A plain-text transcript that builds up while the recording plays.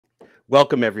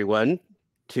Welcome, everyone,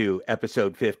 to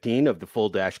episode 15 of the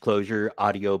full Dashclosure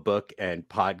audiobook and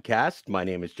podcast. My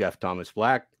name is Jeff Thomas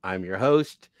Black. I'm your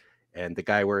host and the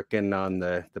guy working on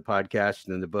the podcast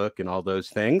and the book and all those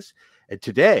things. And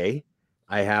today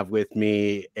I have with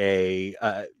me a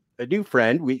new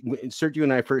friend. Sergio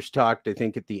and I first talked, I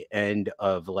think, at the end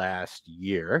of last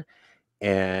year.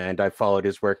 And I followed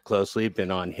his work closely, been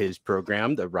on his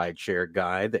program, the Rideshare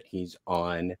Guy, that he's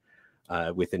on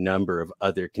with a number of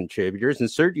other contributors. And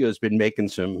Sergio has been making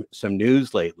some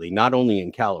news lately, not only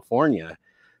in California,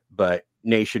 but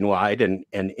nationwide and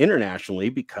internationally,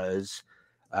 because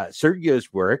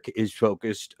Sergio's work is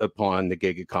focused upon the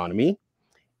gig economy.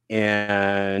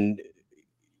 And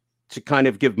to kind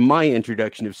of give my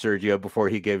introduction of Sergio before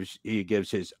he gives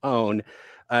his own,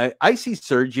 I see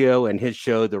Sergio and his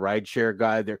show, The Rideshare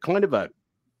Guy, they're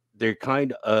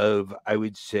kind of, I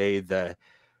would say, the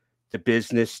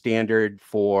business standard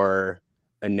for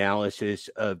analysis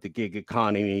of the gig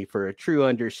economy, for a true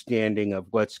understanding of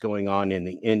what's going on in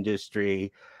the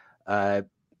industry. I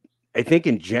think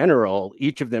in general,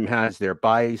 each of them has their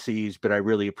biases, but I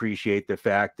really appreciate the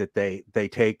fact that they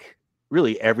take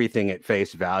really everything at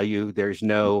face value. There's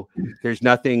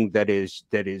nothing that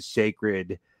is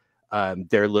sacred.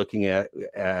 They're looking at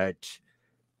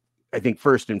I think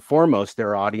first and foremost,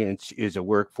 their audience is a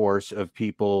workforce of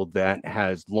people that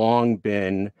has long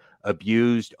been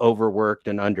abused, overworked,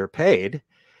 and underpaid,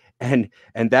 and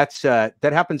that's that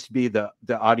happens to be the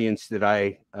audience that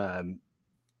I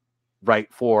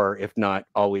write for, if not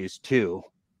always to,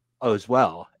 as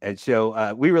well. And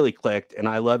so we really clicked, and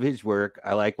I love his work.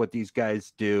 I like what these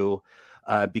guys do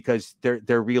because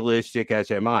they're realistic,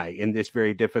 as am I, in this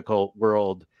very difficult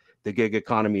world. The gig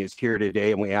economy is here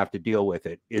today and we have to deal with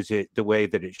it. Is it the way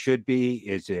that it should be?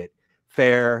 Is it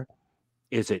fair?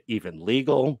 Is it even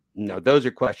legal? No, those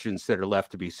are questions that are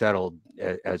left to be settled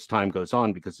as time goes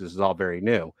on, because this is all very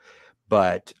new.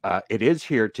 But it is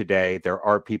here today. There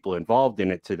are people involved in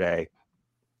it today.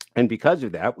 And because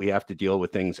of that, we have to deal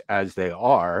with things as they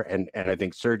are. And I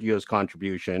think Sergio's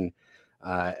contribution,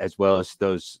 as well as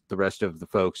the rest of the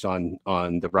folks on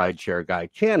the Rideshare Guy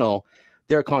channel,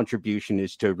 their contribution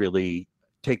is to really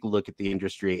take a look at the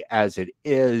industry as it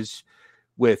is,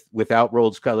 without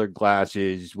rose-colored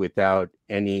glasses, without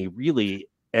any really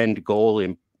end goal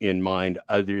in mind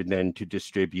other than to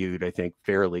distribute, I think,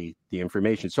 fairly the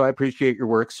information. So I appreciate your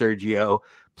work, Sergio.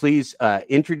 Please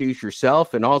introduce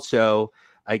yourself. And also,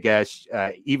 I guess,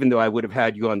 even though I would have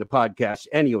had you on the podcast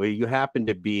anyway, you happen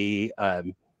to be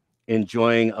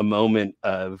enjoying a moment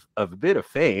of a bit of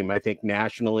fame, I think,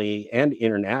 nationally and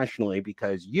internationally,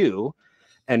 because you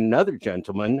and another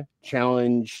gentleman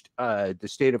challenged the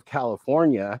state of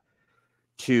California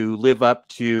to live up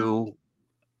to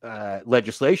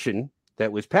legislation that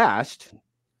was passed.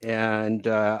 And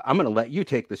I'm going to let you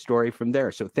take the story from there.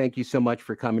 So thank you so much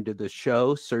for coming to the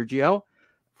show, Sergio,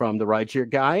 from the Rideshare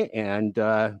Guy, and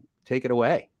take it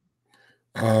away.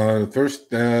 First,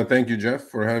 thank you, Jeff,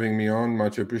 for having me on.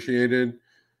 Much appreciated.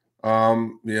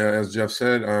 As Jeff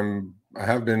said, I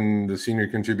have been the senior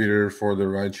contributor for the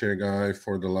Rideshare Guy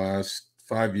for the last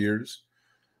 5 years,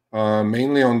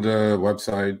 mainly on the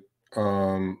website,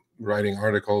 writing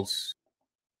articles,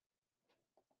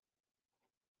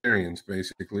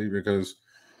 basically, because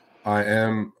I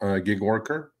am a gig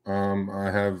worker.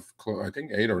 I have, I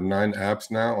think, 8 or 9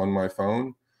 apps now on my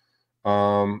phone.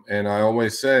 And I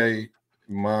always say,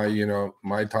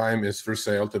 my time is for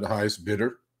sale to the highest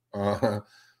bidder.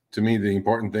 To me, the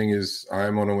important thing is I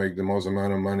want to make the most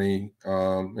amount of money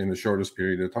in the shortest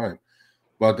period of time.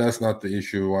 But that's not the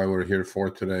issue why we're here for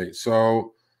today.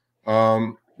 So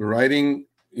writing,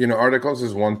 articles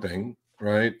is one thing,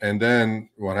 right? And then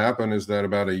what happened is that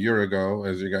about a year ago,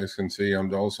 as you guys can see,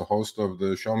 I'm also host of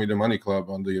the Show Me the Money Club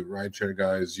on the Rideshare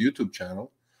Guys YouTube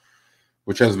channel,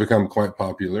 which has become quite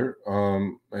popular.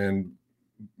 And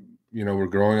we're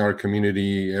growing our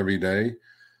community every day.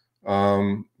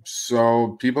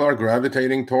 So people are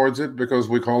gravitating towards it because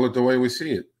we call it the way we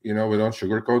see it. We don't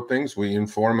sugarcoat things. We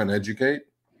inform and educate.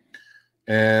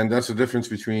 And that's the difference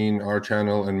between our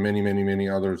channel and many, many, many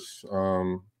others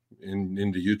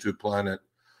in the YouTube planet.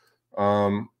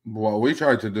 What we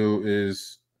try to do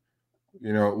is,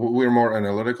 we're more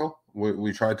analytical.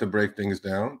 We try to break things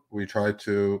down. We try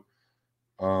to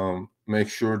make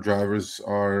sure drivers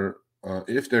are,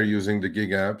 if they're using the gig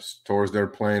apps towards their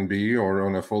plan B or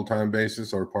on a full-time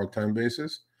basis or part-time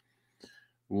basis,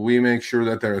 we make sure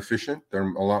that they're efficient. They're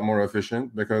a lot more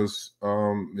efficient because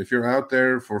if you're out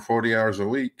there for 40 hours a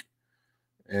week,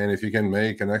 and if you can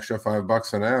make an extra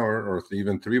 $5 an hour or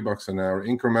even $3 an hour,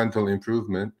 incremental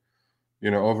improvement,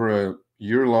 over a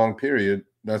year-long period,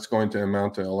 that's going to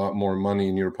amount to a lot more money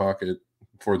in your pocket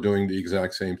for doing the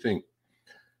exact same thing.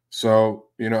 So,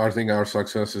 I think our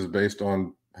success is based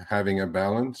on having a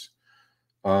balance.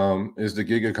 Is the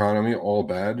gig economy all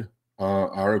bad?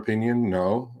 Our opinion,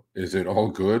 no. Is it all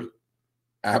good?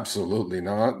 Absolutely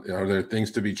not. Are there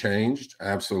things to be changed?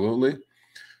 Absolutely.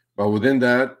 But within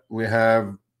that, we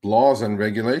have laws and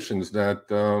regulations that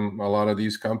a lot of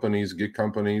these companies, gig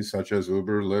companies such as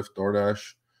Uber, Lyft,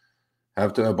 DoorDash,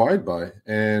 have to abide by.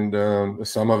 And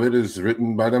some of it is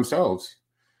written by themselves,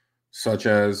 such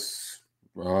as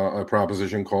a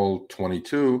proposition called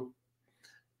 22.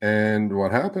 And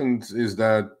what happens is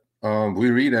that we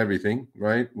read everything,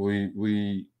 right?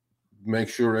 We make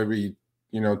sure every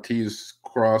T is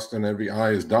crossed and every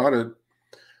I is dotted,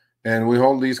 and we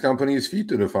hold these companies' feet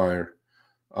to the fire.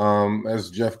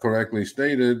 As Jeff correctly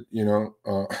stated,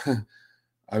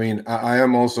 I mean, I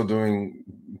am also doing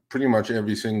pretty much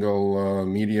every single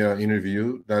media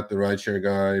interview that the rideshare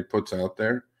guy puts out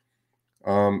there.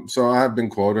 So I have been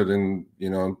quoted in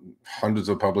hundreds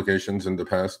of publications in the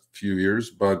past few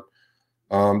years, but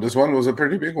this one was a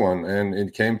pretty big one, and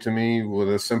it came to me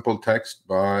with a simple text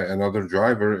by another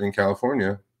driver in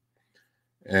California,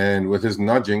 and with his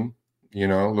nudging,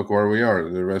 look where we are.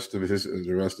 The rest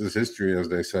is history, as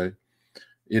they say.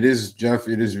 It is, Jeff.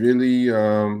 It is really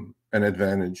an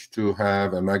advantage to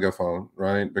have a megaphone,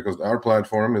 right? Because our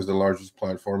platform is the largest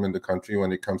platform in the country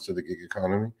when it comes to the gig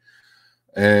economy,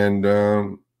 and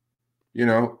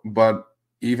but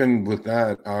even with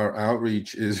that, our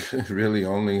outreach is really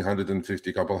only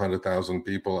 150, couple 100,000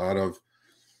 people out of,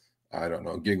 I don't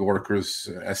know, gig workers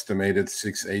estimated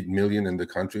 6-8 million in the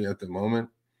country at the moment.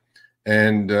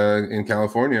 And in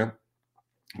California,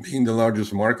 being the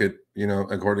largest market,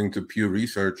 according to Pew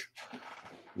Research,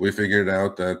 we figured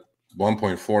out that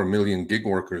 1.4 million gig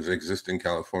workers exist in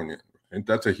California. And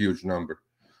that's a huge number.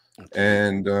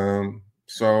 And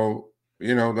so,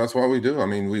 that's what we do. I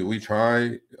mean, we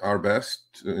try our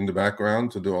best in the background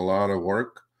to do a lot of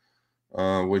work,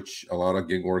 which a lot of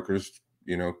gig workers,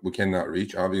 we cannot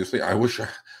reach. Obviously, I wish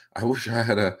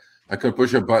I could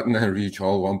push a button and reach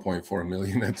all 1.4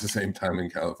 million at the same time in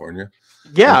California.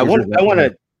 Yeah, I want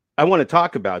to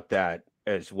talk about that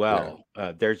as well.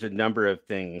 Yeah. There's a number of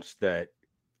things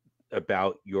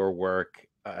about your work,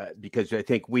 because I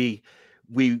think we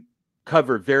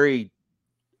cover very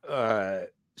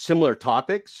similar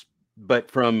topics, but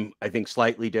from, I think,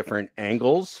 slightly different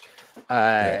angles.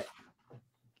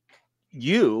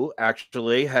 You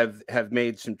actually have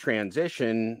made some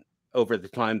transition over the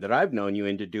time that I've known you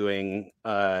into doing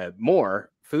more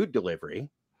food delivery.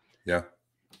 Yeah.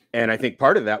 And I think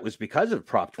part of that was because of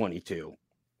Prop 22.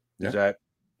 Yeah.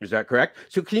 Is that correct?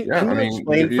 So can you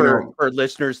explain for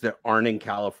listeners that aren't in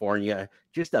California,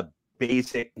 just a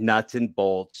basic nuts and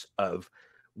bolts of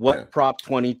what Prop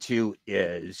 22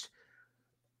 is,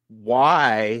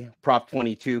 why Prop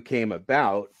 22 came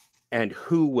about, and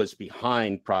who was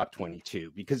behind Prop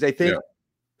 22? Because I think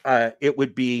it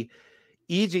would be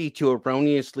easy to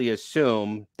erroneously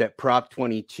assume that Prop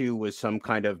 22 was some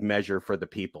kind of measure for the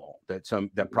people,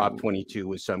 that Prop 22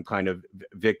 was some kind of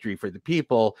victory for the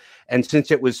people. And since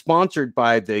it was sponsored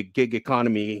by the gig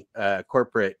economy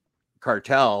corporate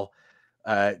cartel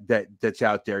that's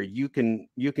out there, you can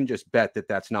just bet that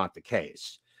that's not the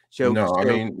case. So I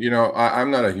mean, I'm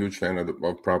not a huge fan of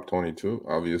Prop 22,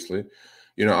 obviously.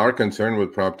 Our concern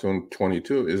with Prop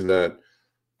 22 is that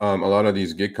a lot of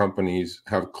these gig companies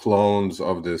have clones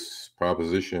of this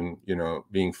proposition,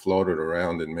 being floated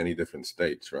around in many different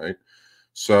states, right?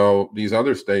 So these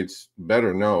other states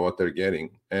better know what they're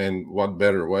getting, and what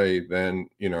better way than,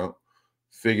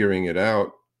 figuring it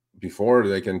out before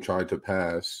they can try to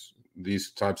pass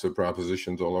these types of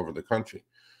propositions all over the country.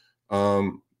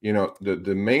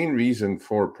 The main reason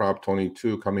for Prop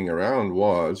 22 coming around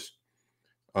was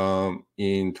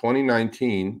in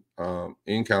 2019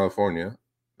 in California,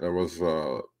 there was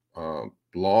a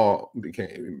law,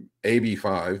 became AB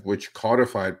 5, which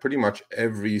codified pretty much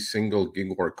every single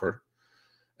gig worker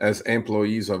as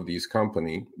employees of these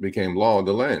companies, became law of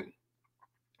the land.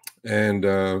 And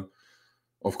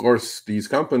of course, these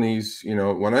companies,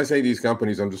 when I say these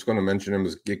companies, I'm just going to mention them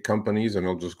as gig companies, and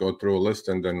I'll just go through a list,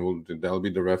 and then that'll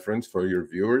be the reference for your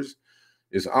viewers.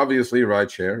 Is obviously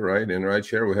rideshare, right? In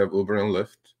rideshare, we have Uber and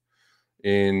Lyft.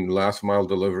 In last mile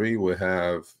delivery, we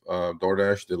have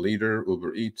DoorDash, the leader,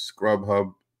 Uber Eats,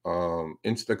 Grubhub,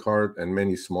 Instacart, and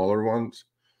many smaller ones.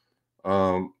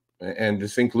 And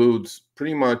this includes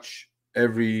pretty much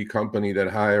every company that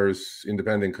hires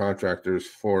independent contractors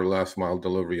for last mile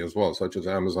delivery as well, such as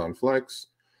Amazon Flex,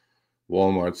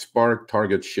 Walmart Spark,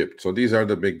 Target Shipped. So these are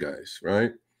the big guys,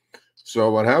 right? So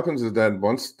what happens is that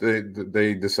once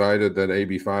they decided that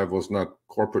AB5 was not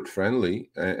corporate friendly,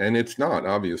 and it's not,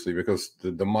 obviously, because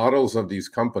the models of these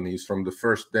companies from the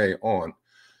first day on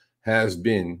has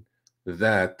been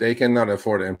that they cannot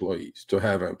afford employees, to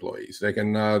have employees. They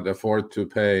cannot afford to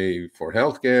pay for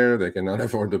healthcare. They cannot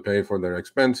afford to pay for their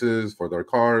expenses, for their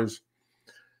cars.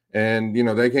 And,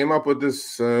 they came up with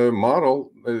this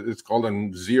model. It's called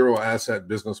a zero asset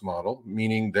business model,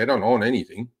 meaning they don't own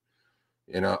anything.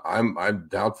 I'm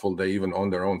doubtful they even own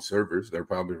their own servers. They're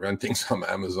probably renting some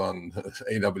Amazon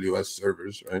AWS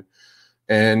servers, right?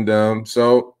 And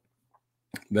so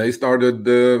they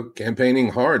started campaigning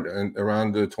hard and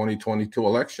around the 2022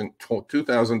 election,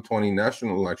 2020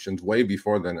 national elections, way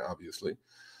before then, obviously,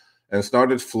 and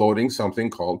started floating something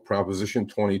called Proposition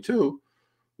 22,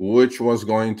 which was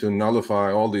going to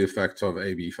nullify all the effects of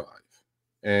AB5.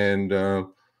 And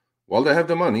well, they have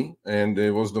the money, and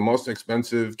it was the most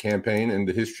expensive campaign in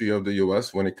the history of the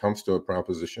U.S. when it comes to a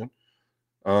proposition.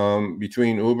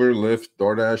 Between Uber, Lyft,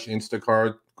 DoorDash,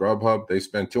 Instacart, Grubhub, they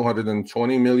spent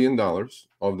 $220 million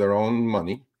of their own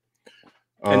money.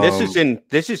 And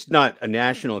this is not a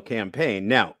national campaign.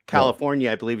 Now, California,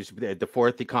 no. I believe, is the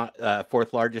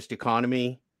fourth largest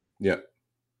economy. Yeah.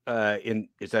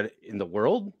 Is that in the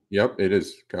world? Yep, it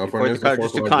is. California is the fourth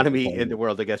largest economy in the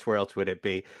world. I guess where else would it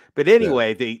be? But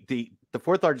anyway, the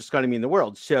fourth largest economy in the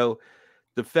world. So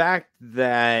the fact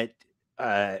that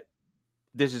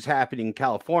this is happening in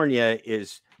California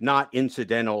is not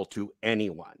incidental to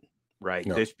anyone, right?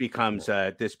 No. This becomes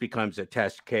a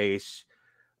test case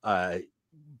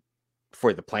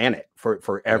for the planet,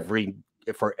 for every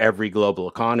global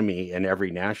economy and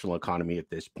every national economy at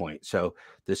this point. So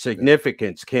the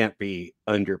significance can't be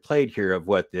underplayed here of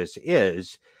what this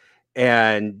is.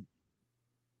 And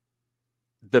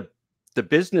the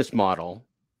business model,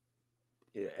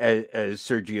 as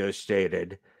Sergio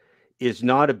stated, is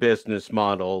not a business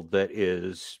model that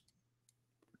is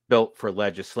built for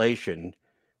legislation,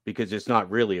 because it's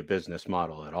not really a business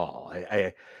model at all.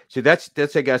 So that's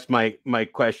I guess my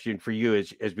question for you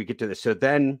is, as we get to this. So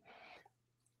then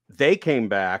they came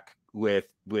back with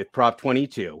Prop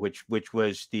 22, which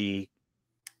was the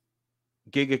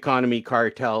gig economy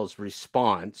cartel's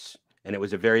response, and it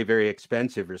was a very, very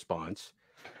expensive response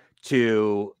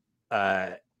to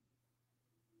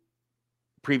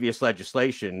previous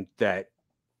legislation that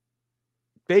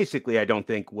basically I don't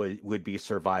think would be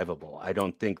survivable. I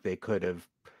don't think they could have,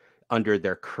 under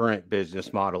their current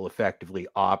business model, effectively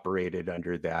operated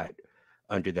under that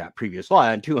previous law.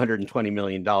 And $220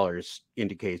 million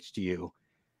indicates to you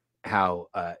how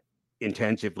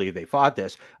intensively they fought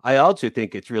this. I also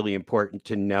think it's really important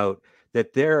to note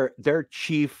that their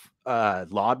chief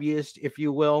lobbyist, if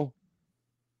you will,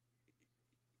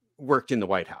 worked in the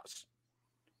White House.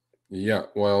 Yeah,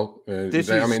 well, they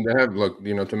have, look,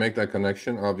 to make that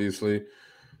connection, obviously,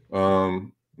 we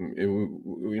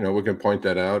can point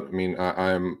that out. I mean,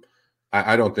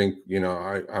 I don't think,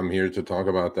 I'm here to talk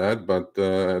about that, but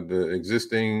the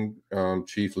existing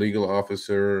chief legal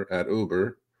officer at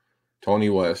Uber, Tony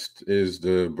West, is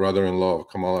the brother-in-law of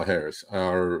Kamala Harris,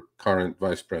 our current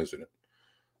vice president.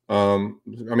 I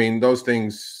mean, those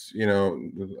things, we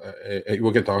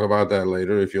can talk about that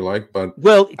later if you like, but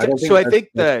I think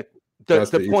the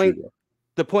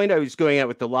point I was going at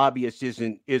with the lobbyists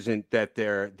isn't that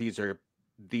these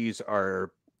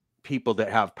are people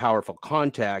that have powerful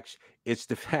contacts. It's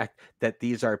the fact that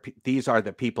these are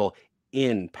the people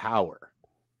in power.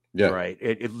 Yeah. Right.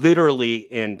 It literally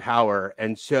in power.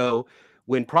 And so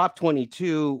when Prop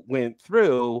 22 went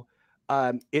through,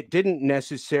 it didn't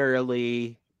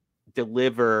necessarily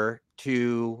deliver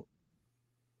to,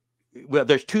 well,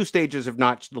 there's two stages of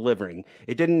not delivering.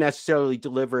 It didn't necessarily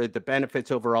deliver the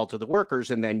benefits overall to the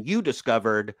workers. And then you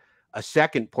discovered a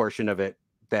second portion of it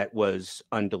that was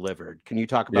undelivered. Can you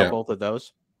talk about both of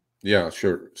those? Yeah,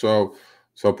 sure. So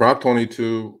Prop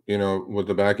 22, with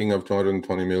the backing of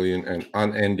 220 million and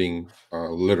unending,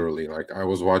 literally, like I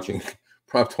was watching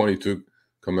Prop 22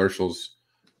 commercials,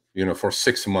 for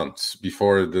 6 months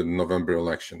before the November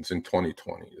elections in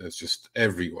 2020. It's just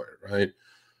everywhere, right?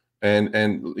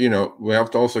 And we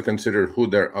have to also consider who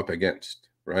they're up against,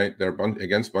 right? They're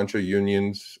against a bunch of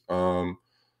unions,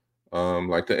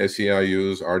 like the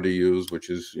SEIUs, RDUs, which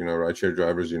is, Rideshare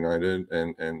Drivers United,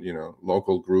 and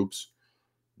local groups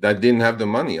that didn't have the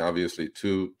money, obviously,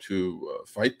 to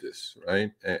fight this,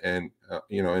 right? And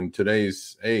in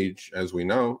today's age, as we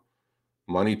know,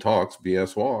 money talks,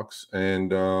 BS walks.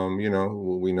 And,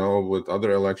 we know with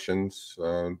other elections,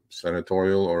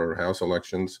 senatorial or House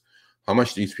elections, how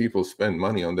much these people spend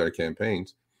money on their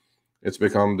campaigns. It's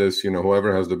become this,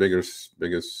 whoever has the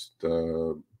biggest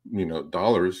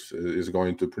dollars is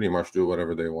going to pretty much do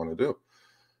whatever they want to do.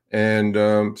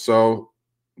 And so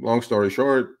long story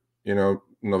short,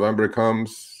 November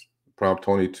comes, Prop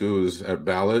 22 is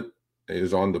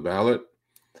on the ballot,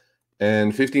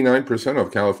 and 59%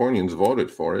 of Californians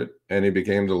voted for it, and it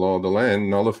became the law of the land,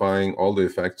 nullifying all the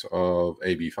effects of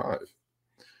AB 5.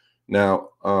 Now,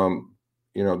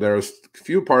 there's a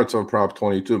few parts of Prop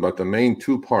 22, but the main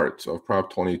two parts of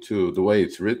Prop 22, the way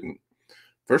it's written,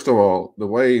 first of all, the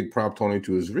way Prop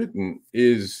 22 is written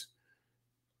is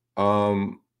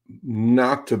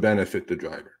not to benefit the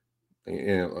driver,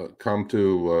 come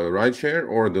to rideshare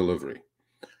or delivery.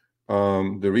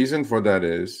 The reason for that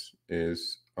is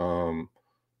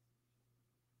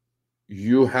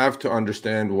you have to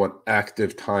understand what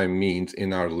active time means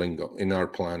in our lingo, in our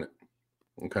planet.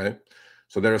 Okay,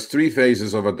 so there's 3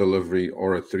 phases of a delivery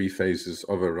or 3 phases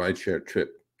of a rideshare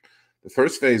trip. The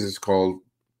first phase is called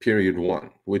period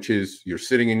 1, which is you're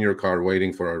sitting in your car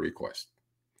waiting for a request.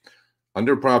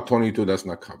 Under Prop 22, that's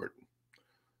not covered.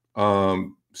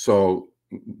 So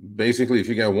basically, if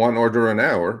you get 1 order an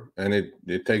hour and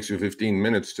it takes you 15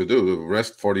 minutes to do, the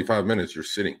rest 45 minutes you're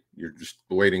sitting. You're just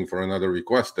waiting for another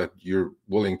request that you're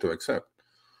willing to accept.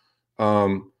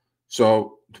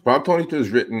 So Prop 22 is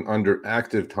written under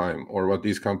active time, or what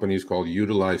these companies call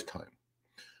utilized time.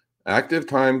 Active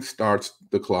time starts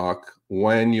the clock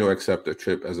when you accept a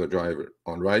trip as a driver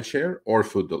on rideshare or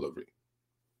food delivery.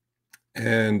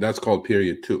 And that's called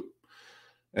period 2.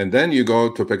 And then you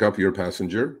go to pick up your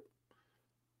passenger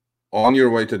on your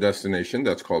way to destination.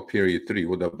 That's called period 3,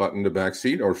 with a butt in the back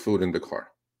seat or food in the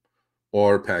car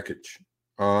or package.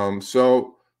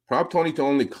 So Prop 22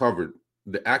 only covered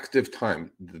the active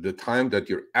time, the time that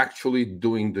you're actually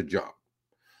doing the job.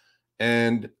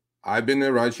 And I've been a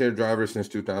rideshare driver since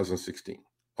 2016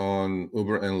 on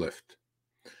Uber and Lyft.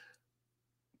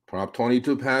 Prop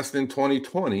 22 passed in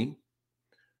 2020.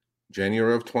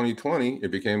 January of 2020, it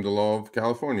became the law of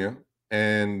California.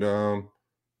 And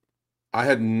I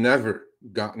had never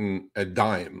gotten a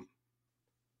dime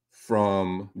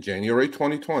from January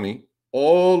 2020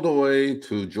 all the way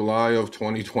to July of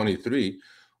 2023,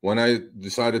 when I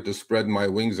decided to spread my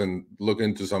wings and look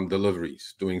into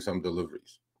doing some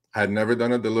deliveries. I had never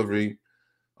done a delivery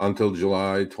until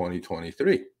July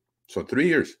 2023. So 3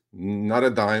 years, not a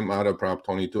dime out of Prop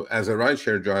 22 as a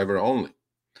rideshare driver only.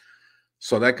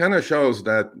 So that kind of shows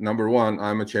that, number one,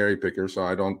 I'm a cherry picker, so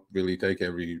I don't really take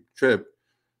every trip.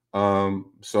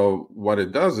 So what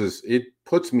it does is it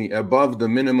puts me above the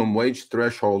minimum wage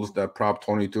thresholds that Prop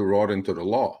 22 wrote into the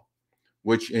law,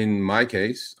 which in my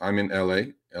case, I'm in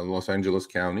LA, Los Angeles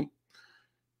County,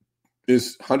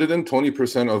 is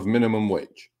 120% of minimum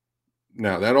wage.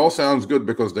 Now, that all sounds good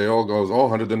because they all goes,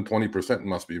 120%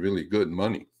 must be really good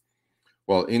money.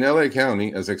 Well, in LA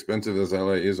County, as expensive as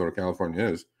LA is or California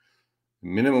is,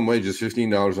 minimum wage is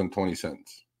 $15.20.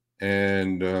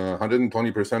 And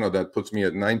 120% of that puts me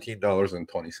at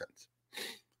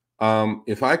 $19.20.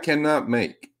 If I cannot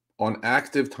make on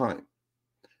active time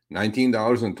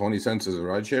 $19.20 as a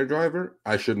rideshare driver,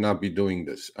 I should not be doing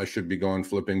this. I should be going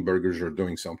flipping burgers or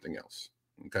doing something else.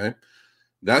 Okay,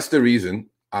 that's the reason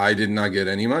I did not get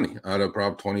any money out of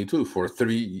Prop 22 for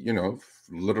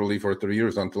literally for 3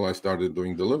 years until I started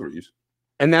doing deliveries.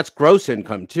 And that's gross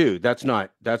income too. That's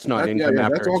not income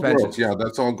after that's all expenses. gross. Yeah,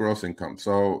 that's all gross income.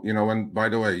 So, and by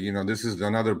the way, this is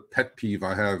another pet peeve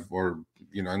I have, or,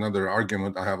 another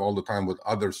argument I have all the time with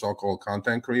other so-called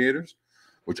content creators,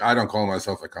 which I don't call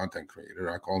myself a content creator.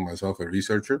 I call myself a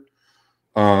researcher,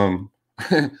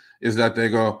 is that they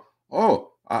go,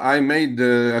 oh, I made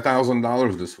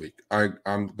 $1,000 this week.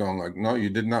 I'm going like, no,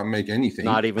 you did not make anything.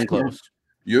 Not even close.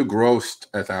 You grossed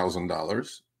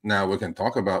 $1,000. Now we can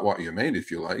talk about what you made if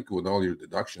you like, with all your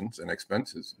deductions and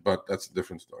expenses, but that's a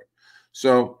different story.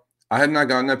 So I had not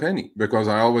gotten a penny because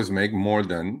I always make more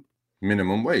than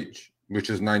minimum wage,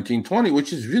 which is $19.20,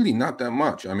 which is really not that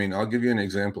much. I mean, I'll give you an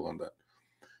example on that.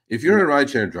 If you're a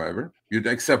rideshare driver, you'd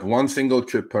accept 1 single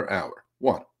trip per hour.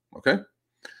 1, okay?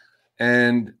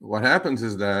 And what happens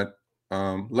is that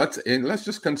let's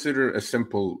just consider a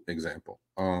simple example.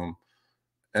 A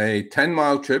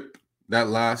 10-mile trip that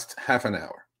lasts half an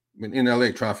hour. I mean, in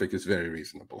LA, traffic is very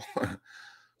reasonable.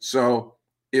 So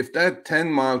if that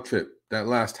 10-mile trip that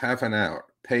lasts half an hour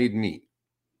paid me,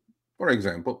 for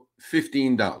example,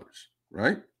 $15,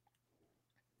 right?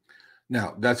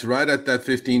 Now, that's right at that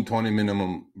 $15.20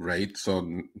 minimum rate. So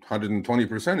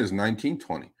 120% is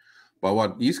 $19.20. But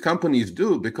what these companies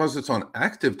do, because it's on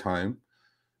active time,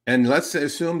 and let's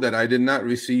assume that I did not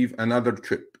receive another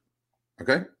trip,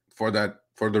 okay, for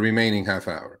the remaining half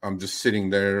hour. I'm just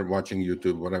sitting there watching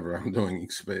YouTube, whatever I'm doing,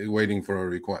 waiting for a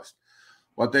request.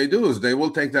 What they do is they will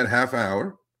take that half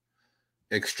hour,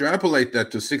 extrapolate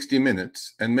that to 60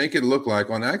 minutes, and make it look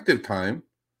like on active time,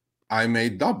 I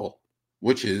made double,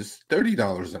 which is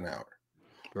 $30 an hour.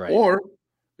 Right. Or,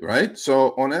 right?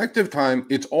 So on active time,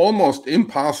 it's almost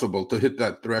impossible to hit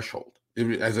that threshold.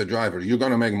 As a driver, you're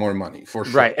going to make more money for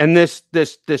sure. Right. And this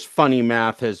funny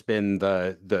math has been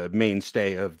the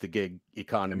mainstay of the gig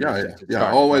economy since it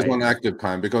started. Always right? on active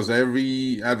time, because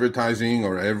every advertising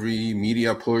or every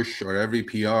media push or every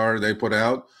PR they put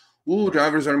out,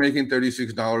 drivers are making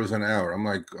 $36 an hour. I'm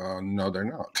like, no, they're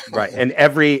not. Right. And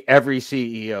every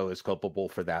CEO is culpable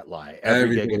for that lie.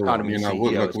 Every gig economy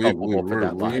CEO is culpable for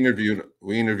that lie.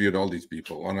 We interviewed all these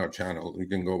people on our channel. You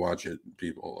can go watch it,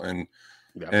 people.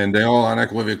 And they all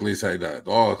unequivocally say that,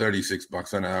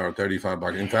 $36 an hour,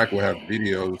 $35. In fact, we have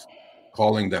videos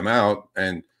calling them out.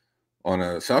 And on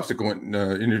a subsequent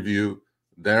interview,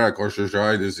 Derek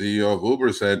Oshajai, the CEO of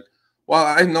Uber, said, well,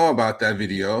 I know about that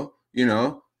video.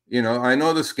 I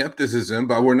know the skepticism,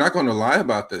 but we're not going to lie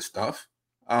about this stuff.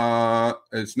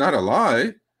 It's not a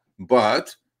lie,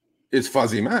 but it's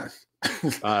fuzzy math.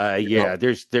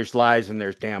 There's lies and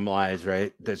there's damn lies,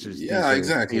 right?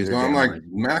 Exactly. So I'm like,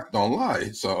 math don't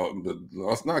lie. So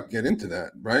let's not get into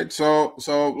that, right? So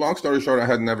long story short, I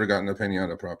had never gotten an opinion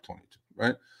on Prop 22,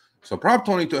 right? So Prop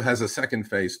 22 has a second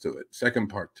phase to it, second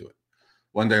part to it,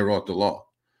 when they wrote the law.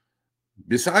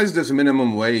 Besides this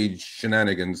minimum wage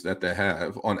shenanigans that they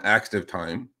have on active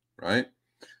time, right?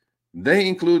 They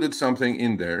included something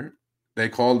in there. They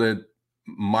called it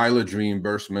mileage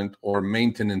reimbursement or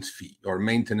maintenance fee or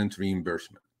maintenance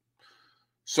reimbursement.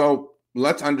 So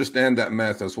let's understand that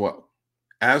math as well.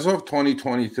 As of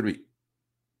 2023,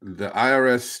 the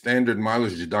IRS standard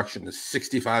mileage deduction is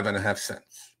 65.5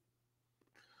 cents.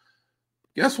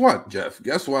 Guess what, Jeff?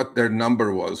 Guess what their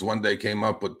number was when they came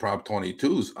up with Prop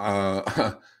 22's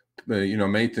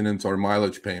maintenance or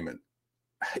mileage payment?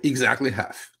 Exactly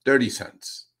half, 30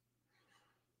 cents.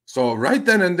 So right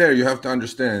then and there, you have to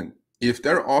understand, if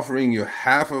they're offering you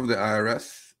half of the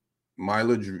IRS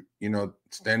mileage,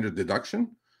 standard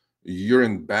deduction, you're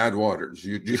in bad waters.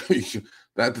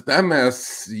 That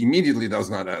math immediately does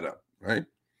not add up, right?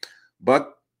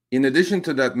 But in addition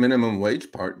to that minimum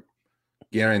wage part,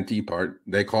 guarantee part,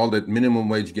 they called it minimum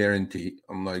wage guarantee.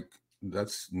 I'm like,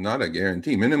 that's not a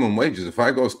guarantee. Minimum wage is if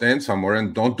I go stand somewhere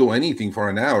and don't do anything for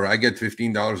an hour, I get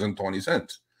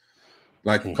 $15.20.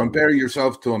 Like, compare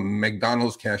yourself to a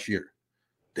McDonald's cashier.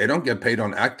 They don't get paid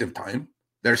on active time.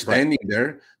 They're standing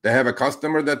there. They have a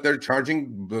customer that they're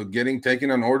charging, getting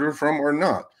taken an order from or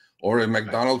not. Or a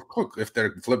McDonald's cook, if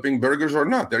they're flipping burgers or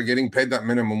not, they're getting paid that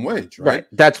minimum wage, right?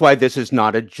 That's why this is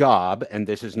not a job and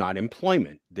this is not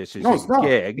employment. This is a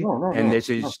gig, and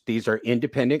these are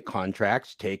independent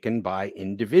contracts taken by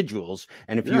individuals.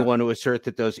 And if you want to assert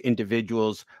that those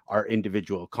individuals are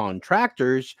individual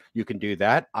contractors, you can do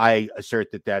that. I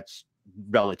assert that that's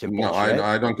relative bullshit.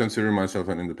 I don't consider myself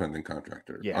an independent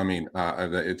contractor. I mean,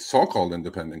 it's so-called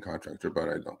independent contractor, but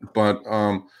I don't. But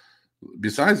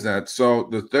besides that, so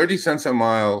the 30 cents a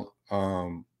mile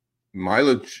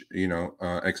mileage,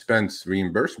 expense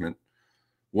reimbursement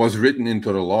was written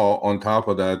into the law on top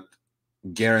of that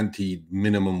guaranteed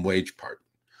minimum wage part.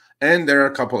 And there are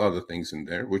a couple other things in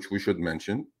there, which we should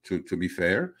mention to be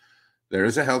fair. There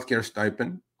is a healthcare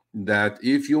stipend that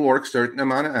if you work certain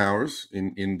amount of hours,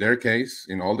 in their case,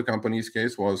 in all the companies'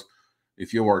 case, was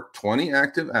if you work 20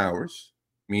 active hours,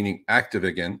 meaning active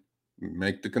again,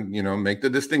 make the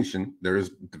distinction. There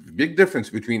is a big difference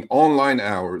between online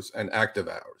hours and active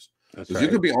hours. Because you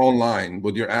could be online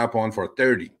with your app on for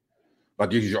 30,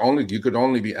 but you could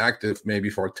only be active maybe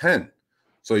for 10.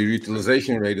 So your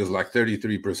utilization rate is like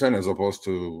 33% as opposed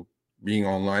to being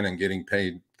online and getting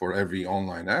paid for every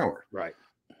online hour. Right.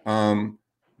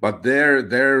 But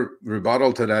their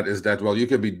rebuttal to that is that, well, you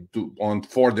could be on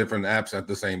 4 different apps at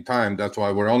the same time. That's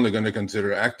why we're only going to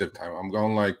consider active time. I'm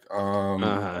going like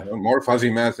more fuzzy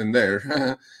math in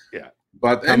there.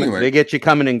 But anyway, they get you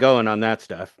coming and going on that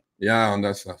stuff. Yeah, on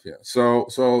that stuff. Yeah. So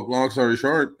long story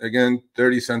short, again,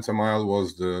 30 cents a mile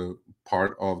was the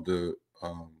part of the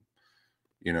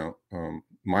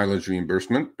mileage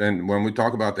reimbursement. And when we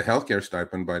talk about the healthcare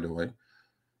stipend, by the way,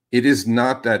 it is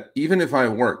not that even if I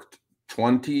worked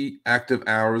 20 active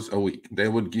hours a week, they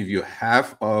would give you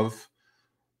half of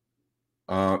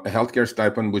a healthcare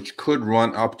stipend, which could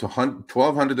run up to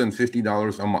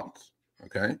 $1,250 a month.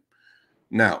 Okay.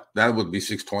 Now that would be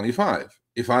 $625.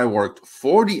 If I worked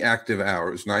 40 active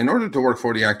hours, now in order to work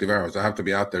 40 active hours, I have to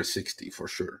be out there 60 for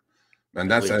sure.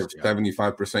 And that's a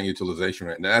 75% utilization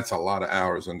rate. Now, that's a lot of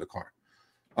hours in the car.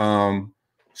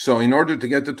 So in order to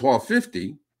get to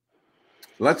 $1,250,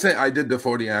 let's say I did the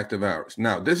 40 active hours.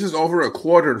 Now, this is over a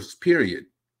quarter's period,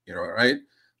 right?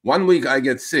 1 week I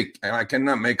get sick and I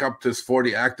cannot make up this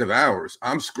 40 active hours.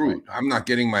 I'm screwed. Right. I'm not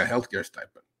getting my healthcare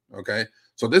stipend. Okay.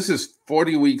 So this is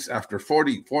 40 weeks after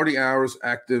 40 hours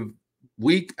active,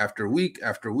 week after week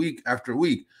after week after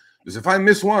week. Because if I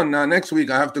miss one, now next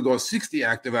week I have to go 60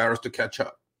 active hours to catch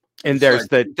up. And there's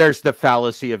the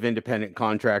fallacy of independent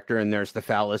contractor, and there's the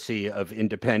fallacy of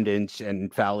independence,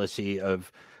 and fallacy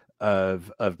of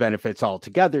benefits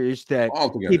altogether, is that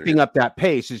keeping up that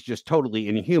pace is just totally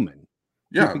inhuman.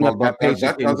 Yeah, keeping up that pace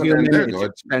is inhuman. It's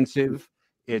expensive.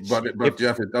 But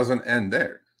Jeff, it doesn't end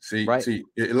there. See,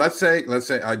 let's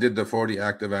say I did the 40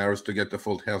 active hours to get the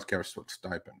full healthcare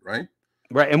stipend, right?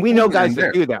 Right, and we know guys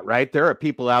that do that, right? There are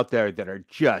people out there that are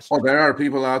just. Oh, there are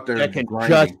people out there that can grinding.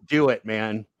 Just do it,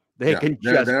 man. They can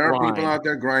just. There are people out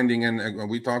there grinding, and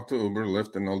we talk to Uber,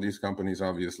 Lyft, and all these companies.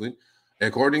 Obviously,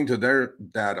 according to their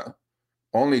data,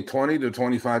 only 20 to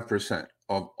 25%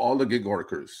 of all the gig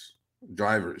workers,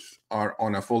 drivers, are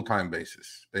on a full-time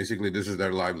basis. Basically, this is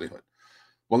their livelihood.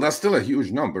 Well, that's still a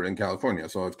huge number in California.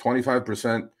 So if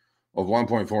 25% of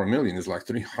 1.4 million is like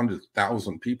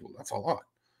 300,000 people, that's a lot.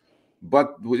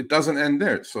 But it doesn't end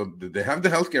there. So they have the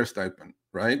healthcare stipend,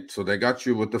 right? So they got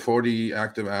you with the 40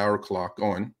 active hour clock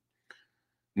going.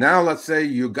 Now, let's say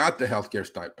you got the healthcare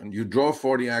stipend. You drove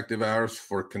 40 active hours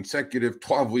for consecutive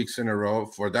 12 weeks in a row.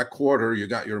 For that quarter, you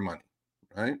got your money,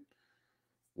 right?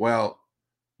 Well,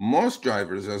 most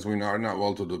drivers, as we know, are not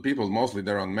well-to-do people. Mostly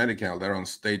they're on Medi-Cal. They're on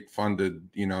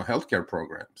state-funded, healthcare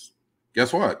programs.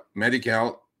 Guess what?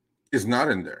 Medi-Cal is not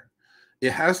in there.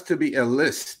 It has to be a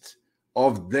list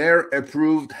of their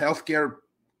approved healthcare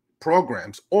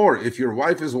programs. Or if your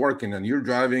wife is working and you're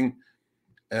driving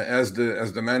as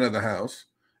the man of the house,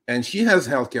 and she has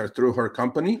healthcare through her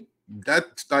company,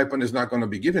 that stipend is not going to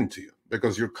be given to you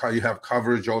because you have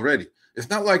coverage already.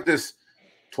 It's not like this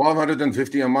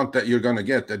 $1,250 a month that you're going to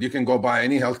get, that you can go buy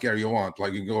any healthcare you want,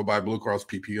 like you can go buy Blue Cross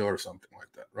PPO or something like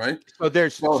that, right? So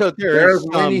there's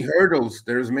many hurdles.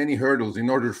 There's many hurdles in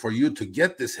order for you to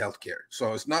get this healthcare.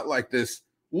 So it's not like this,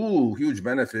 huge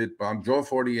benefit, but I'm drove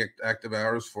 40 active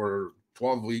hours for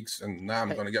 12 weeks and now I'm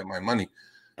going to get my money.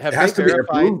 It has to be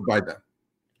approved by them.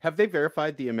 Have they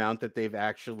verified the amount that they've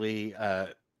actually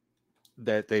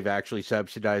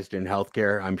subsidized in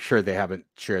healthcare? I'm sure they haven't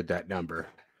shared that number.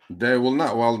 They will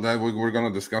not. Well, we're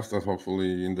going to discuss that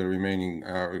hopefully in the remaining,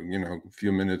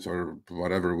 few minutes or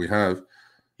whatever we have.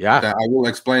 Yeah, I will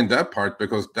explain that part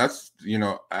because that's,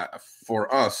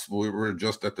 for us, we're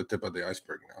just at the tip of the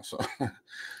iceberg now. So,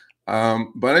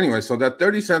 but anyway, so that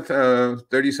 30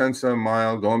 cents a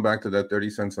mile, going back to that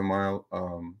 30 cents a mile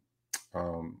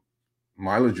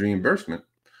mileage reimbursement.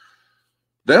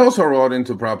 They also wrote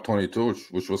into Prop 22,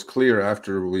 which was clear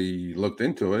after we looked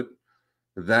into it,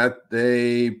 that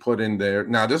they put in there.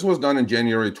 Now, this was done in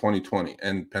January 2020,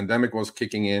 and pandemic was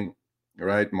kicking in,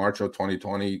 right? March of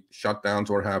 2020, shutdowns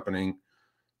were happening.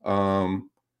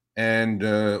 And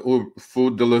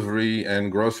food delivery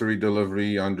and grocery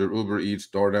delivery under Uber Eats,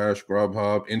 DoorDash,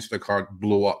 Grubhub, Instacart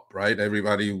blew up, right?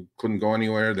 Everybody couldn't go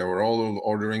anywhere. They were all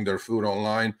ordering their food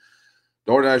online.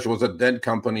 DoorDash was a dead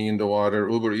company in the water.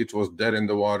 Uber Eats was dead in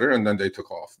the water, and then they took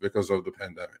off because of the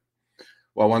pandemic.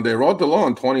 Well, when they wrote the law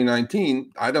in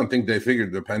 2019, I don't think they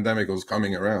figured the pandemic was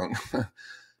coming around.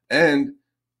 And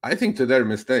I think to their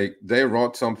mistake, they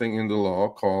wrote something in the law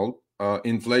called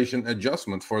inflation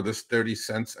adjustment for this 30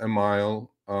 cents a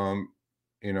mile,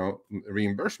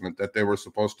 reimbursement that they were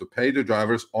supposed to pay the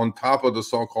drivers on top of the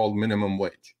so-called minimum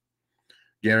wage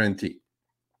guarantee.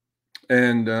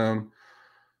 And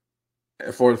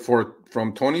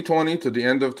from 2020 to the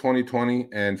end of 2020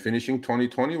 and finishing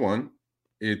 2021,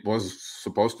 it was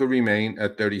supposed to remain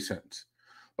at 30 cents.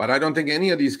 But I don't think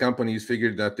any of these companies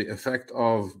figured that the effect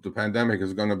of the pandemic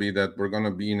is going to be that we're going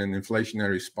to be in an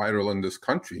inflationary spiral in this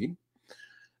country.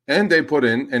 And they put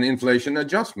in an inflation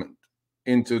adjustment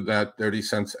into that 30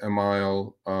 cents a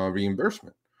mile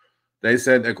reimbursement. They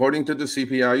said, according to the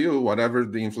CPIU, whatever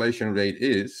the inflation rate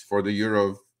is for the year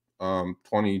of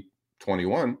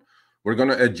 2021, we're going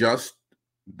to adjust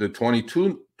the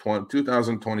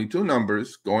 2022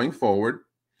 numbers going forward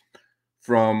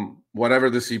from whatever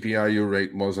the CPIU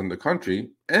rate was in the country.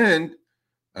 And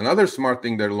another smart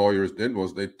thing their lawyers did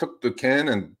was they took the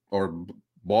can or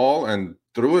ball and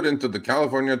threw it into the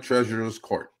California Treasurer's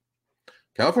Court.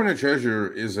 California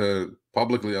Treasurer is a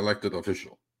publicly elected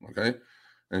official, okay?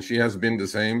 And she has been the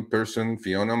same person,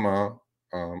 Fiona Ma,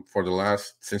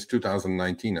 since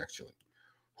 2019, actually,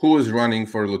 who is running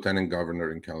for lieutenant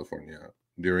governor in California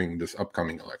during this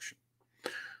upcoming election.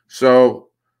 So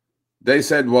they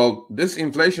said, well, this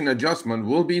inflation adjustment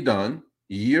will be done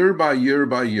year by year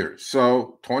by year.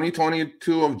 So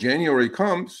 2022 of January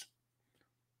comes,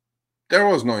 there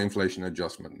was no inflation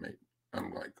adjustment made.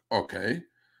 I'm like, okay.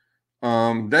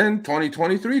 Then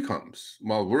 2023 comes.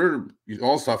 Well, we're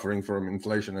all suffering from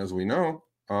inflation, as we know.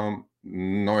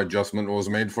 No adjustment was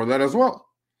made for that as well.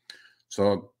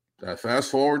 So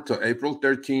fast forward to April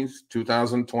 13th,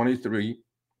 2023,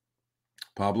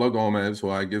 Pablo Gomez, who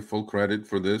I give full credit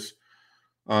for this,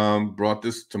 brought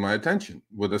this to my attention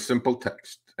with a simple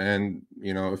text. And,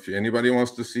 you know, if anybody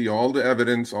wants to see all the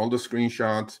evidence, all the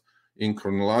screenshots in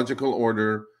chronological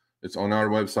order, it's on our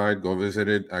website. Go visit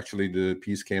it. Actually, the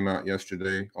piece came out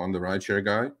yesterday on the rideshare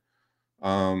guy.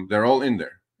 They're all in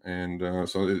there. And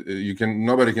so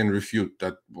nobody can refute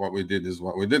that what we did is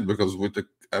what we did, because with the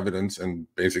evidence and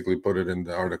basically put it in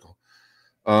the article.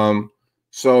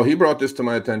 So he brought this to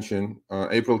my attention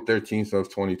April 13th of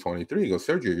 2023. He goes,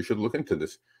 Sergio, you should look into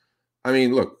this. I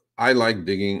mean, look, I like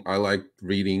digging. I like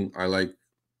reading. I like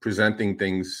presenting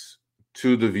things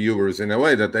to the viewers in a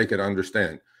way that they could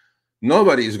understand.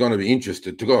 Nobody is going to be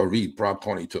interested to go read Prop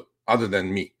 22 other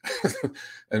than me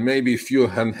and maybe a few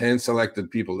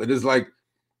hand-selected people. It is like,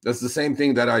 that's the same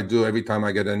thing that I do every time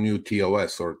I get a new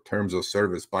TOS or terms of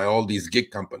service by all these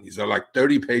gig companies. They're like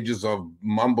 30 pages of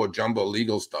mumbo-jumbo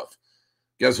legal stuff.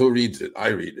 Guess who reads it? I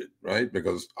read it, right?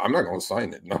 Because I'm not going to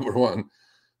sign it, number one.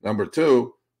 Number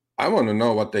two, I want to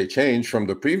know what they changed from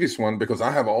the previous one, because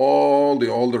I have all the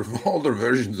older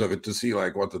versions of it to see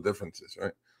like what the difference is,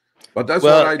 right? But that's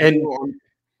what I do.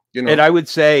 You know, and I would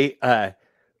say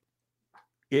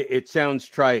it sounds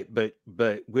trite, but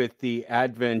with the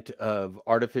advent of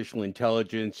artificial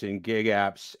intelligence and gig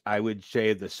apps, I would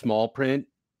say the small print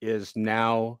is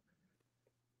now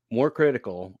more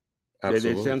critical.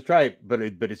 absolutely. It sounds trite, but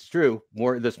it's true.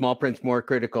 The small print's more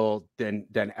critical than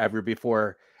ever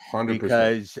before, 100%.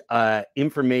 because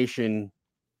information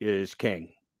is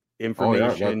king.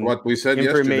 Information. Oh yeah, what we said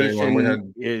yesterday when we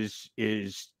had is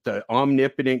the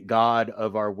omnipotent God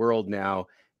of our world now,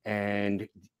 and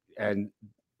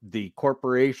the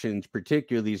corporations,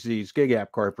 particularly these gig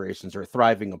app corporations, are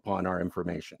thriving upon our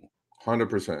information.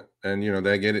 100%, and you know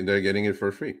they're getting it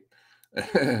for free.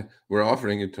 We're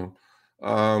offering it to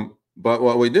them. But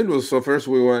what we did was, so first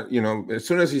we went, you know, as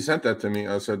soon as he sent that to me,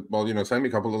 I said, well, you know, send me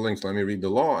a couple of links, let me read the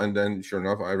law. And then sure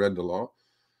enough, I read the law.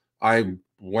 I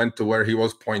went to where he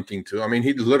was pointing to. I mean,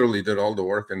 he literally did all the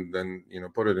work and then, you know,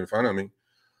 put it in front of me.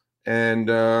 And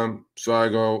so I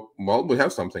go, well, we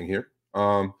have something here.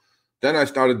 Then I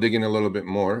started digging a little bit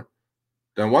more.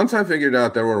 Then once I figured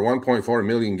out there were 1.4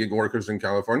 million gig workers in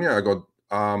California, I go,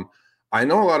 I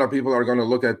know a lot of people are going to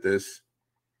look at this,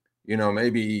 you know,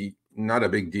 maybe not a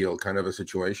big deal kind of a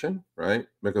situation, right?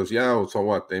 Because, yeah, so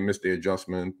what? They missed the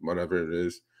adjustment, whatever it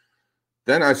is.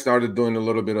 Then I started doing a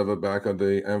little bit of a back of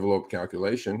the envelope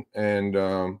calculation.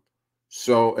 And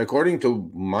so according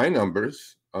to my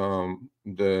numbers,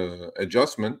 the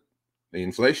adjustment, the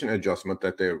inflation adjustment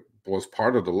that there was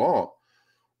part of the law,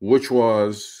 which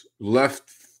was left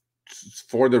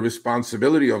for the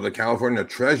responsibility of the California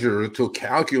Treasurer to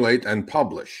calculate and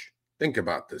publish. Think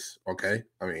about this, okay?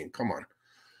 I mean, come on.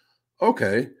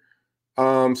 Okay.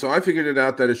 So I figured it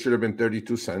out that it should have been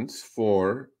 32 cents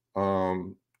for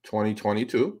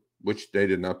 2022, which they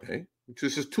did not pay, which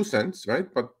is just 2 cents,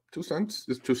 right? But 2 cents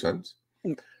is 2 cents.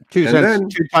 2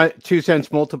 cents, then, 2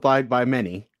 cents multiplied by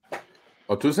many.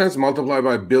 Oh, 2 cents multiplied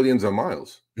by billions of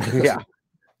miles. Yeah.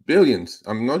 Billions.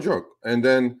 I'm no joke. And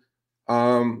then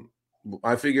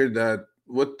I figured that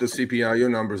with the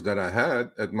CPIU numbers that I had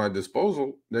at my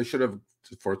disposal, they should have,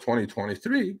 for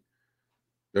 2023,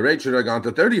 the rate should have gone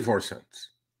to 34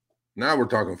 cents. Now we're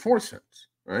talking 4 cents,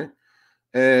 right?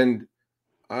 And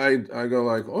I go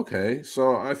like, okay,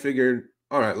 so I figured,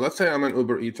 all right, let's say I'm an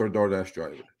Uber Eats or DoorDash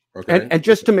driver. Okay. And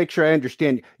just to make sure I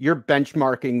understand, you're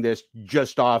benchmarking this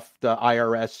just off the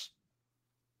IRS.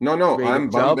 No, I'm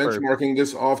benchmarking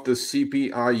this off the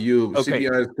CPIU. Okay.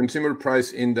 CPI is Consumer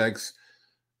Price Index,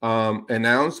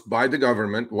 announced by the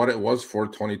government what it was for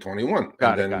 2021.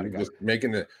 Got it. Just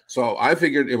making it. So I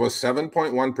figured it was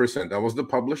 7.1%. That was the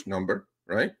published number,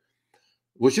 right?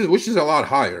 Which is a lot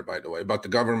higher, by the way. But the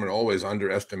government always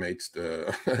underestimates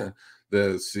the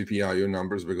the CPIU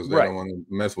numbers because they don't want to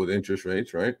mess with interest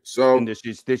rates, right? So and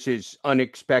this is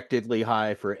unexpectedly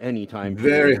high for any time.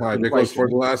 Very high, because for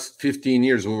the last 15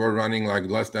 years we were running like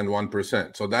less than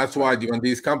 1%. So that's why when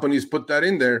these companies put that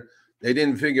in there, they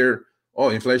didn't figure, oh,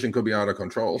 inflation could be out of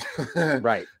control.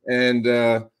 Right. And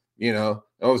you know,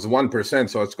 it was 1%,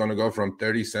 so it's going to go from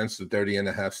 30 cents to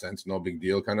 30.5 cents, no big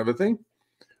deal kind of a thing.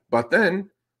 But then,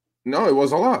 no, it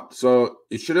was a lot. So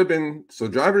it should have been, so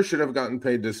drivers should have gotten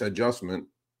paid this adjustment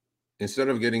instead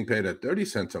of getting paid at 30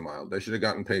 cents a mile, they should have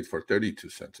gotten paid for 32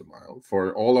 cents a mile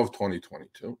for all of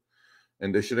 2022.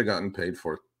 And they should have gotten paid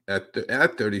for at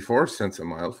 34 cents a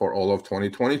mile for all of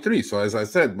 2023. So as I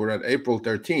said, we're at April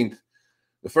 13th.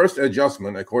 The first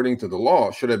adjustment, according to the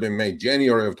law, should have been made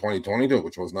January of 2022,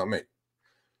 which was not made.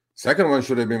 Second one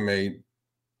should have been made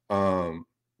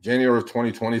January of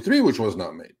 2023, which was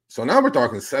not made. So now we're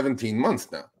talking 17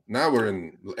 months now. Now we're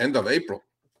in the end of April.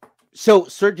 So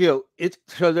Sergio,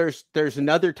 there's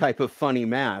another type of funny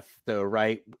math though,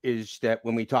 right? Is that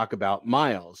when we talk about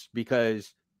miles,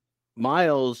 because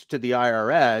miles to the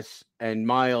IRS and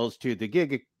miles to the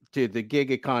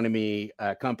gig economy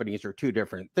companies are two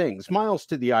different things. Miles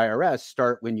to the IRS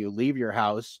start when you leave your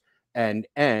house and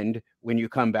end when you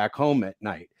come back home at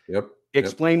night. Yep.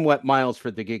 Explain what miles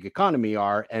for the gig economy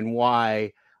are and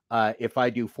why. If I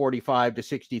do 45 to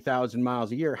 60,000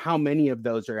 miles a year, how many of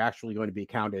those are actually going to be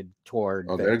counted toward?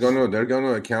 Oh, they're going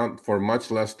to account for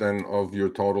much less than of your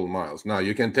total miles. Now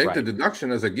you can take the deduction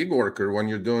as a gig worker when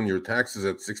you're doing your taxes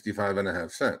at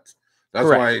 65.5 cents. That's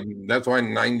why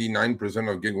 99%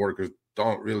 of gig workers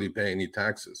don't really pay any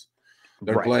taxes.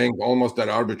 They're playing almost that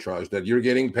arbitrage that you're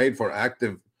getting paid for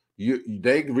active.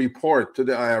 They report to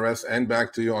the IRS and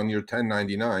back to you on your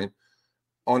 1099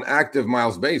 on active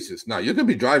miles basis. Now you could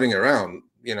be driving around,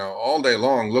 all day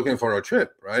long looking for a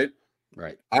trip, right?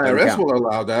 Right. IRS will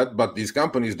allow that, but these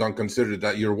companies don't consider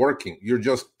that you're working.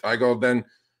 My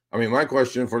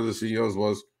question for the CEOs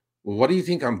was, well, what do you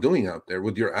think I'm doing out there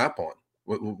with your app on?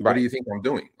 What do you think I'm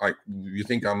doing? Like, you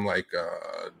think I'm like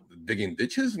digging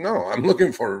ditches? No, I'm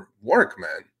looking for work,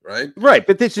 man. Right.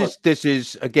 But this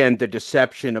is again the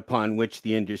deception upon which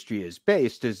the industry is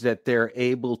based, is that they're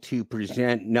able to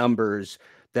present numbers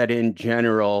that in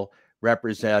general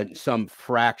represent some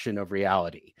fraction of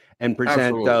reality and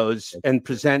present those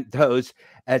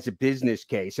as a business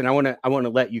case. And I want to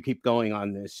let you keep going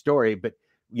on this story, but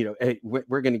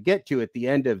we're going to get to at the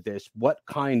end of this what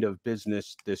kind of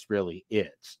business this really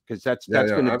is, because that's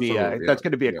going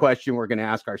to be a question we're going to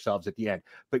ask ourselves at the end.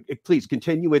 But please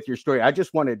continue with your story. I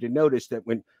just wanted to notice that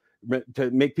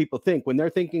to make people think when they're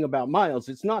thinking about miles,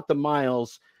 it's not the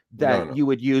miles that you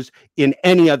would use in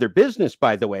any other business,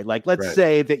 by the way. Like, let's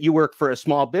say that you work for a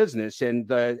small business and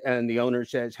the owner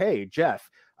says, "Hey, Jeff,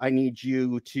 I need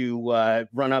you to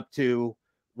run up to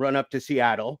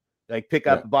Seattle, like pick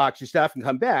up a box of stuff and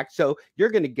come back." So you're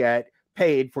going to get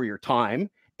paid for your time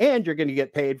and you're going to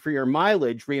get paid for your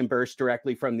mileage reimbursed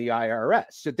directly from the IRS.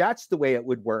 So that's the way it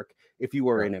would work if you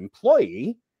were an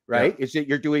employee, right? Is that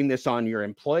you're doing this on your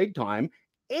employed time,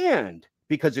 and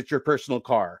because it's your personal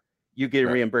car, you get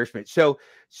a reimbursement. So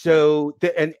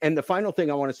the final thing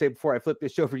I want to say before I flip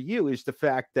this over to you is the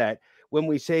fact that when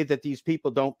we say that these people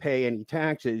don't pay any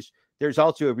taxes, there's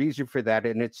also a reason for that,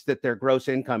 and it's that their gross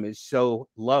income is so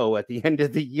low at the end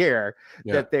of the year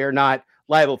that they're not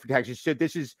liable for taxes. So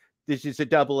this is a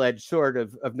double-edged sword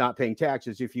of not paying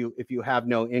taxes. If you have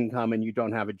no income and you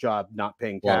don't have a job, not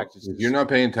paying taxes. If you're not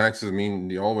paying taxes,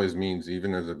 it always means,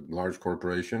 even as a large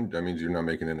corporation, that means you're not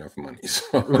making enough money.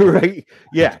 So. Right.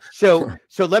 Yeah. So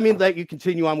let me let you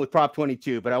continue on with Prop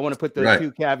 22, but I want to put those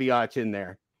two caveats in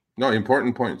there. No,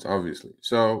 important points, obviously.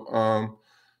 So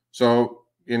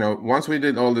once we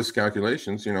did all these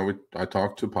calculations, I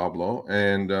talked to Pablo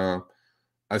and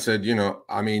I said,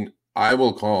 I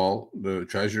will call the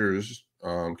Treasurer's,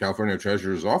 California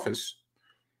Treasurer's office,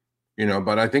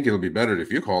 but I think it'll be better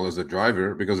if you call as a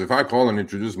driver, because if I call and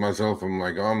introduce myself, I'm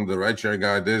like, I'm the rideshare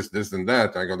guy, this and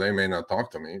that. I go, they may not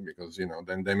talk to me because,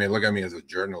 then they may look at me as a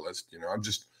journalist.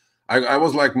 I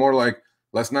was like, more like,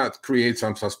 let's not create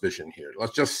some suspicion here.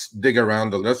 Let's just dig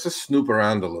around. Let's just snoop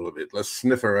around a little bit. Let's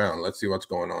sniff around. Let's see what's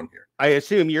going on here. I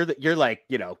assume you're like,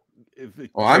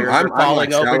 I'm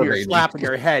falling like over, you're slapping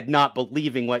your head, not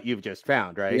believing what you've just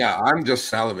found, right? Yeah, I'm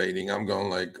just salivating. I'm going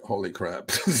like, holy crap.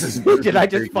 Did I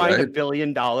just find $1 billion?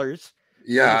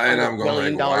 Yeah, and I'm going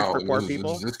 $1 billion like, wow, for poor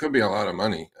people? This could be a lot of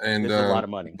money. And it's a lot of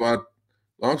money. But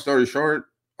long story short,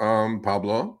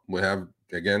 Pablo, we have,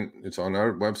 again, it's on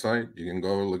our website. You can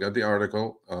go look at the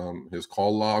article. His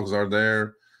call logs are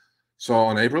there. So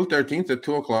on April 13th at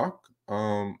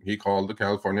 2:00, he called the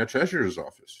California Treasurer's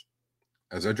office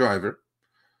as a driver,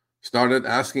 started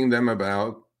asking them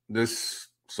about this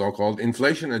so-called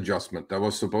inflation adjustment that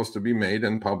was supposed to be made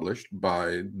and published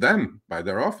by them, by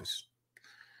their office.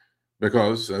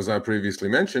 Because, as I previously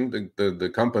mentioned,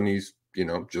 the companies,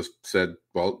 just said,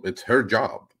 well, it's her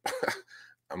job.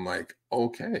 I'm like,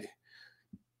 okay.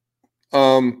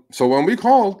 So when we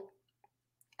called,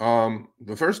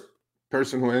 the first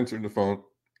person who answered the phone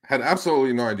had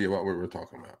absolutely no idea what we were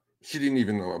talking about. She didn't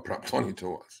even know what Prop 22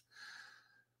 was.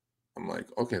 I'm like,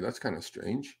 okay, that's kind of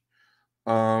strange.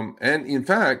 And in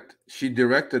fact, she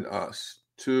directed us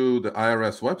to the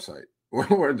IRS website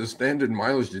where the standard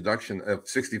mileage deduction of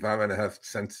 65.5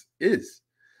 cents is.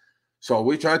 So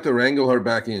we tried to wrangle her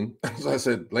back in. So I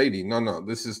said, lady, no,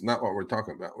 this is not what we're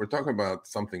talking about. We're talking about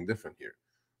something different here.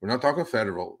 We're not talking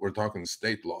federal. We're talking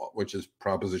state law, which is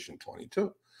Proposition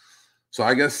 22. So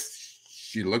I guess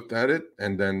she looked at it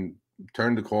and then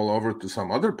turned the call over to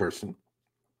some other person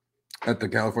at the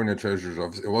California Treasurer's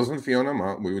office. It wasn't Fiona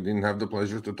Ma. We didn't have the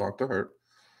pleasure to talk to her.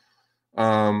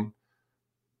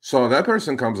 So that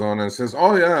person comes on and says,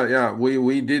 "Oh yeah,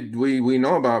 we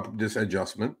know about this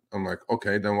adjustment." I'm like,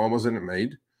 "Okay, then why wasn't it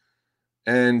made?"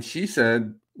 And she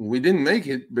said, "We didn't make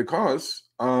it because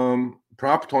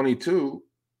Prop 22,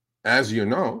 as you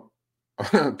know,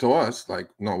 to us, like,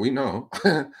 no, we know,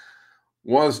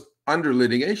 was under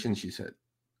litigation." She said.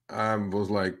 I was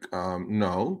like,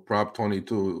 no, Prop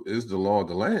 22 is the law of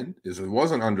the land. It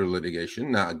wasn't under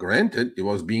litigation. Now, granted, it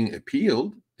was being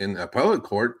appealed in appellate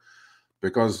court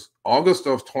because August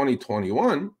of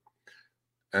 2021,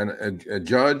 and a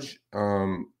judge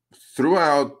threw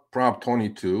out Prop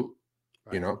 22,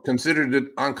 right, considered it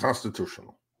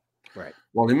unconstitutional. Right.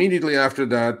 Well, immediately after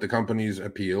that, the companies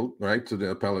appealed, right, to the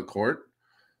appellate court.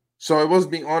 So it was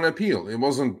being on appeal. It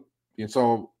wasn't,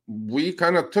 so we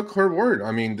kind of took her word.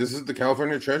 I mean, this is the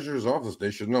California Treasurer's office.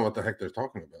 They should know what the heck they're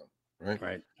talking about, right?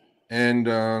 Right. And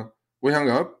we hung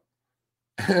up.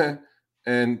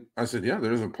 And I said, yeah,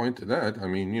 there's a point to that. I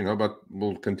mean, but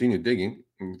we'll continue digging,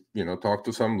 talk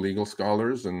to some legal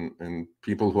scholars and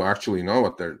people who actually know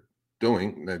what they're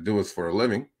doing. They do this for a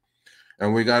living.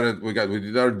 And we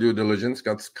did our due diligence,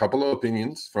 got a couple of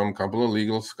opinions from a couple of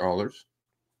legal scholars.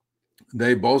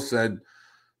 They both said,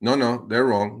 no, they're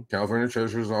wrong. California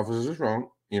Treasurer's office is wrong.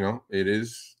 It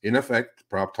is in effect.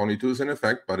 Prop 22 is in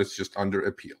effect, but it's just under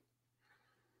appeal.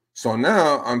 So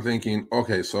now I'm thinking,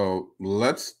 okay, so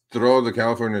let's throw the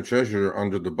California Treasurer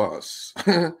under the bus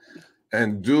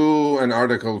and do an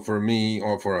article for me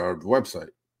or for our website,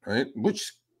 right?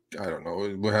 Which, I don't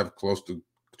know, we have close to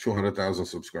 200,000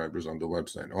 subscribers on the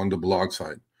website, on the blog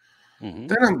side. Mm-hmm.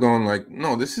 Then I'm going like,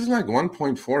 no, this is like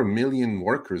 1.4 million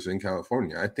workers in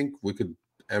California. I think we could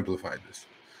amplify this.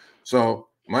 So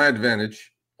my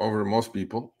advantage over most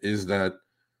people is that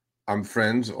I'm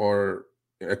friends or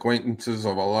acquaintances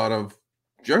of a lot of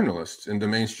journalists in the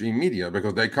mainstream media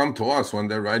because they come to us when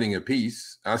they're writing a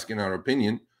piece, asking our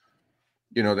opinion.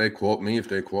 They quote me if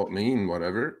they quote me and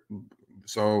whatever.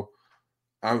 So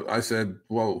I said,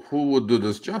 well, who would do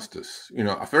this justice?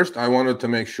 First I wanted to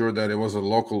make sure that it was a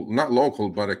local, not local,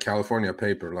 but a California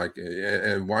paper. Like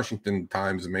Washington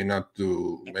Times may not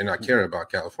care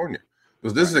about California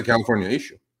because this is a California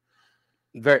issue.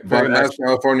 Very much. As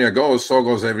California goes, so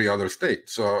goes every other state.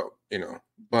 So,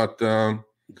 but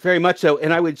very much so.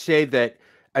 And I would say that,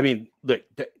 I mean, look,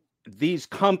 these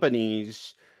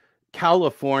companies,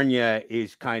 California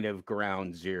is kind of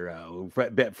ground zero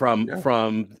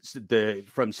from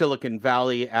Silicon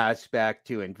Valley aspect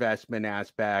to investment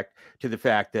aspect to the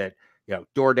fact that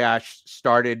DoorDash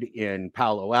started in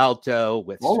Palo Alto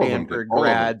with Stanford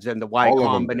grads and the Y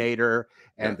Combinator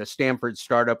and the Stanford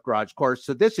Startup Garage course.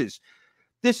 So this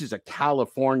is a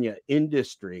California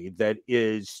industry that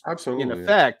is absolutely, in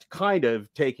effect kind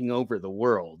of taking over the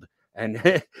world. And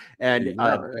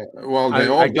well,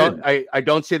 I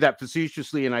don't say that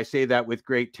facetiously, and I say that with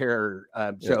great terror.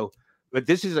 But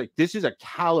this is a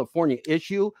California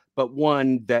issue, but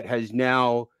one that has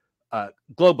now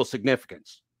global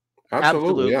significance.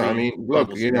 Absolutely, yeah. I mean,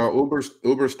 look,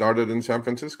 Uber started in San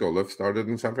Francisco. Lyft started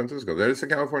in San Francisco. There's a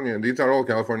California. These are all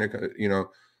California,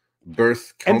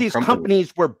 birth. And these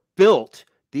companies were built.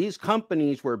 These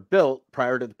companies were built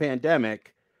prior to the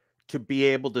pandemic to be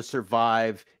able to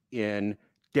survive in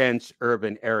dense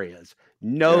urban areas.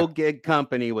 No gig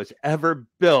company was ever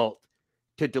built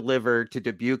to deliver to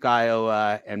Dubuque,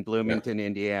 Iowa and Bloomington,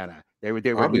 Indiana. They were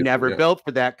never built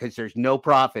for that because there's no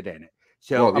profit in it.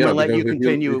 So I'm going to let you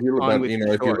continue on with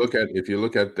your story. If you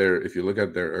look at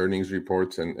their earnings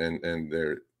reports and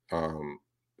their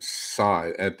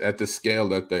size at the scale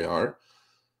that they are,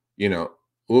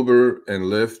 Uber and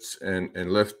Lyft and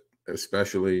Lyft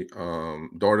especially,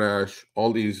 DoorDash,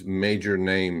 all these major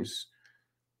names,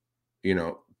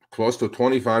 close to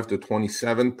 25 to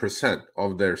 27%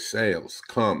 of their sales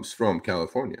comes from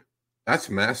California.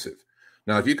 That's massive.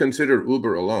 Now, if you consider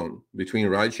Uber alone, between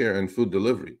rideshare and food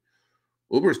delivery,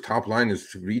 Uber's top line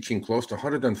is reaching close to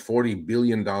 $140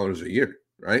 billion a year,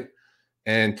 right?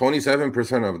 And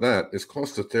 27% of that is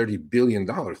close to $30 billion.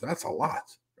 That's a lot,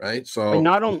 right? So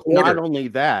not only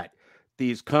that,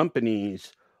 these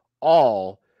companies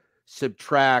all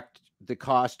subtract the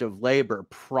cost of labor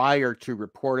prior to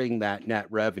reporting that net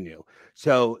revenue.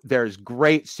 So there's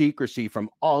great secrecy from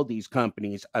all these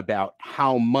companies about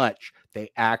how much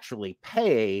they actually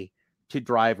pay to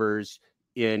drivers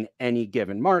in any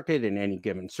given market, in any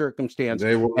given circumstance.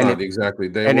 They will And not, it, exactly.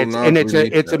 They and will not release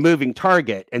it's a that. moving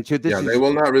target. And so this Yeah, they is,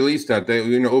 will not release that. They,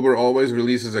 Uber always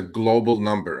releases a global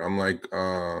number. I'm like,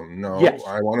 no, yes,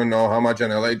 I want to know how much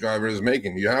an LA driver is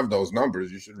making. You have those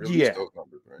numbers. You should release yeah. those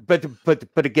numbers, right?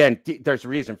 But again, there's a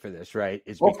reason for this, right?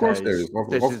 Is Of course there because is.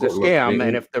 this Of is a course. Look, scam,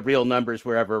 and if the real numbers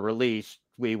were ever released,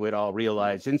 we would all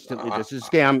realize instantly this is a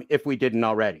scam if we didn't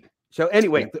already. So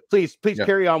anyway, please yeah.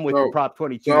 carry on with the Prop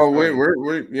 22 So story.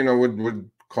 we're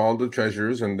would call the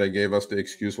treasurers, and they gave us the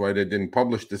excuse why they didn't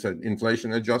publish this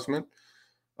inflation adjustment.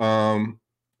 I'm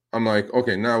like,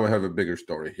 okay, now we have a bigger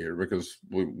story here, because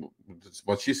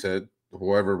what she said,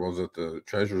 whoever was at the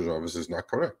treasurer's office, is not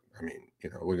correct. I mean,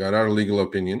 we got our legal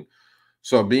opinion.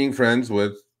 So being friends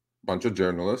with a bunch of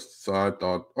journalists, so I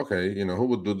thought, okay, who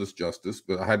would do this justice?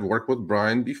 But I had worked with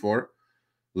Brian before.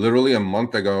 Literally a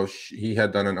month ago, he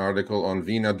had done an article on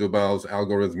Vina Dubal's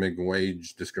algorithmic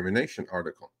wage discrimination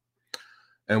article.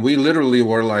 And we literally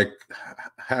were like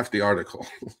half the article.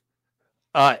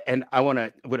 And I want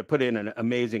to put in an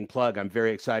amazing plug. I'm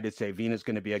very excited to say Vina's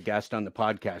going to be a guest on the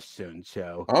podcast soon.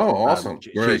 So, awesome.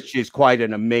 Great. She's quite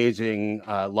an amazing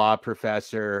law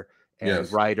professor and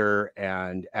Yes. writer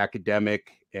and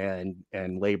academic and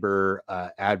labor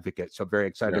advocate. So very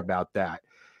excited about that.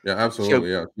 Yeah,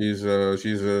 absolutely. So, yeah,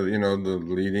 she's the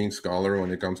leading scholar when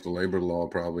it comes to labor law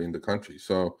probably in the country.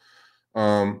 So,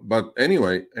 but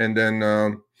anyway, and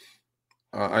then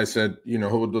I said,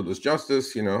 who would do this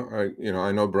justice? I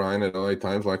know Brian at LA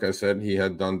Times. Like I said, he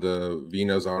had done the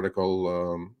Vina's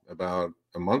article about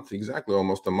a month, exactly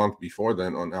almost a month before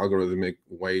then, on algorithmic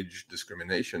wage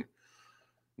discrimination.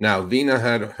 Now, Vina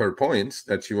had her points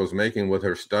that she was making with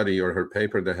her study or her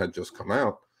paper that had just come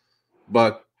out,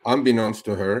 but unbeknownst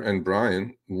to her and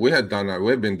Brian,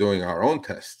 we've been doing our own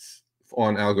tests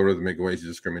on algorithmic wage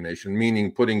discrimination,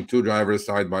 meaning putting two drivers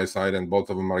side by side and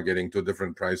both of them are getting two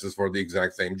different prices for the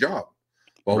exact same job.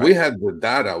 Well, we had the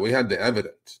data, we had the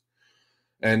evidence,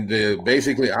 and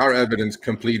basically our evidence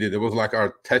completed. It was like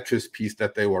our Tetris piece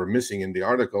that they were missing in the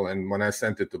article. And when I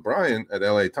sent it to Brian at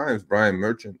LA Times, Brian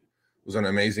Merchant, who's an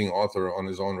amazing author on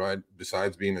his own right,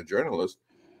 besides being a journalist,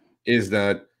 is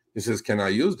that he says, can I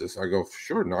use this? I go,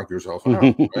 sure, knock yourself out.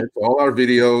 Right? So all our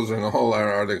videos and all our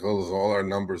articles, all our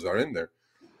numbers are in there.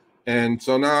 And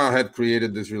so now I had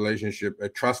created this relationship, a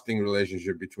trusting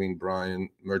relationship between Brian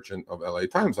Merchant of LA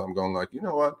Times. I'm going like, you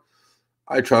know what?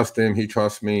 I trust him. He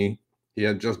trusts me. He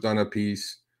had just done a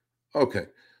piece. Okay.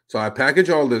 So I package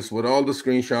all this with all the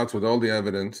screenshots, with all the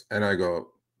evidence, and I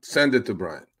go, send it to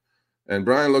Brian. And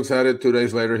Brian looks at it. 2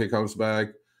 days later, he comes back.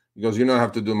 He goes, I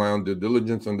have to do my own due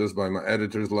diligence on this, but my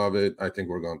editors love it. I think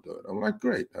we're going to do it. I'm like,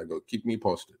 great. I go, keep me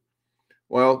posted.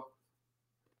 Well,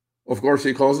 of course,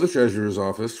 he calls the treasurer's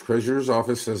office. Treasurer's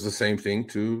office says the same thing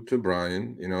to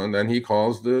Brian, and then he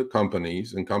calls the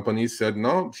companies, and companies said,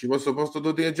 no, she was supposed to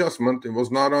do the adjustment. It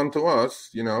was not on to us.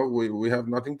 We have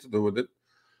nothing to do with it.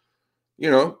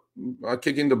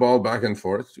 Kicking the ball back and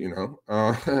forth,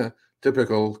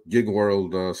 typical gig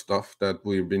world stuff that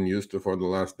we've been used to for the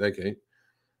last decade.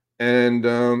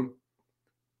 And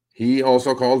he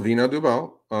also called Vina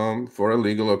Dubal for a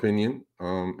legal opinion.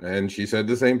 And she said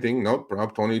the same thing. Nope,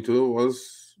 Prop 22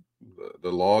 was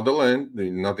the law of the land.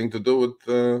 Nothing to do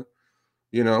with,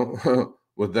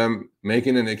 with them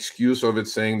making an excuse of it,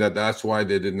 saying that that's why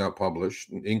they did not publish.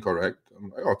 Incorrect. I'm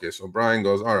like, okay, so Brian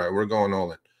goes, all right, we're going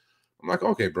all in. I'm like,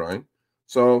 okay, Brian.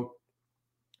 So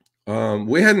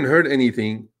we hadn't heard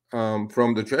anything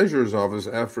from the treasurer's office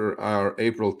after our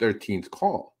April 13th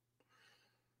call.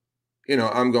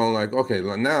 I'm going like, okay,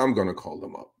 now I'm going to call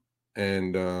them up.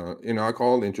 And, I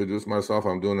called, introduced myself.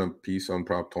 I'm doing a piece on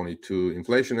Prop 22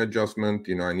 inflation adjustment.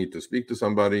 I need to speak to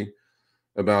somebody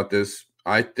about this.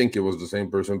 I think it was the same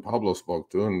person Pablo spoke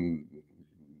to. And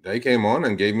they came on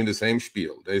and gave me the same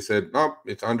spiel. They said, no,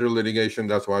 it's under litigation.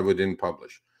 That's why we didn't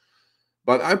publish.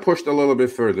 But I pushed a little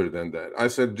bit further than that. I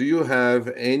said, do you have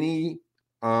any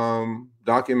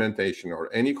documentation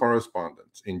or any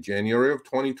correspondence in January of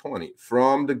 2020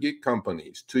 from the gig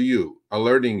companies to you,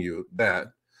 alerting you that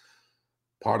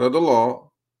part of the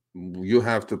law, you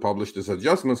have to publish this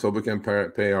adjustment so we can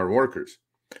pay our workers?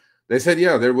 They said,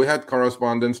 yeah, we had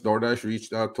correspondence. DoorDash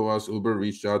reached out to us. Uber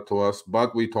reached out to us,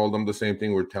 but we told them the same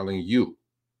thing we're telling you.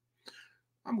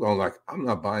 I'm going like, I'm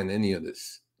not buying any of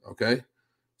this, okay?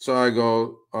 So I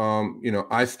go,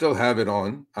 I still have it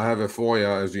on. I have a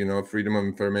FOIA, as Freedom of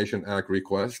Information Act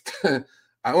request.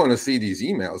 I want to see these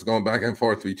emails going back and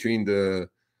forth between the,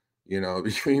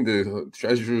 between the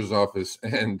treasurer's office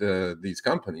and these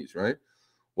companies, right?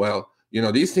 Well,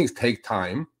 these things take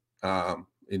time. I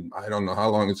don't know how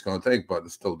long it's going to take, but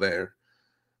it's still there.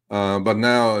 But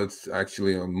now it's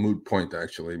actually a moot point,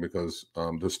 actually, because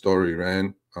the story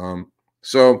ran.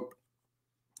 So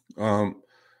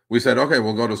we said, okay,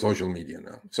 we'll go to social media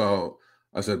now. So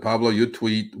I said, Pablo, you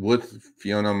tweet with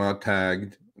Fiona Ma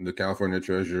tagged the California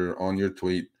Treasurer on your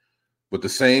tweet with the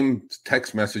same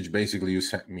text message basically you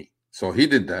sent me. So he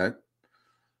did that.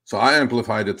 So I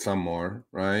amplified it some more,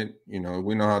 right? We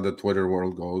know how the Twitter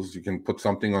world goes. You can put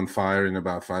something on fire in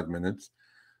about 5 minutes,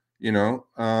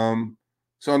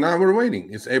 So now we're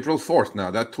waiting. It's April 4th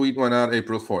now. That tweet went out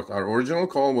April 4th. Our original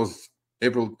call was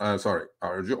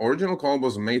Our original call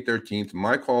was May 13th.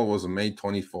 My call was May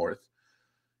 24th.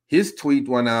 His tweet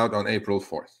went out on April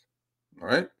 4th. All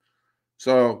right.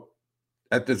 So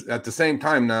at the same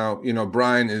time now,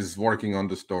 Brian is working on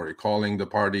the story, calling the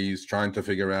parties, trying to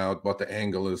figure out what the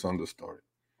angle is on the story.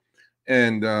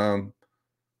 And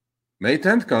May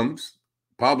 10th comes.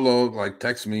 Pablo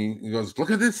texts me. He goes,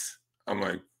 "Look at this." I'm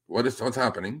like, what's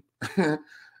happening?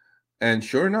 And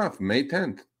sure enough, May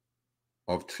 10th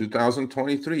of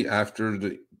 2023, after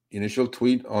the initial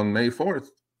tweet on May 4th,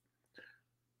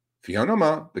 Fiona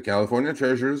Ma, the California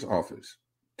Treasurer's Office,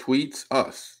 tweets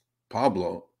us,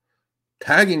 Pablo,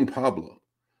 tagging Pablo,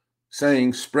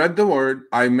 saying, "Spread the word,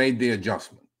 I made the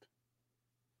adjustment."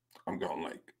 I'm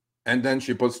going and then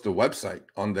she puts the website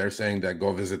on there saying that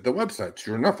go visit the website.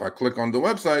 Sure enough, I click on the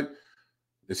website.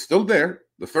 It's still there.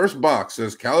 The first box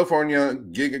says California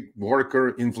Gig Worker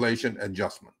Inflation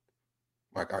Adjustment.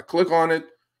 I click on it.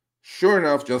 Sure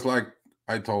enough, just like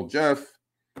I told Jeff,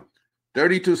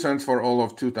 32 cents for all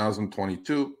of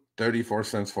 2022, 34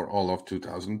 cents for all of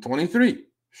 2023.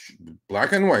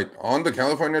 Black and white on the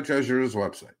California Treasurer's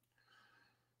website.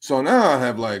 So now I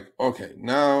have okay,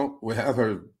 now we have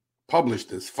her publish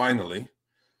this finally.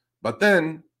 But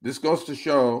then this goes to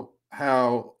show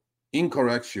how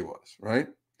incorrect she was, right?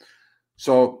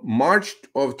 So March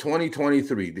of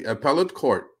 2023, the appellate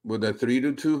court with a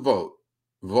 3-2 vote,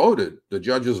 the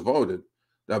judges voted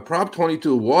that Prop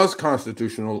 22 was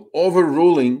constitutional,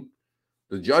 overruling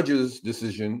the judge's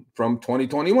decision from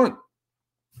 2021.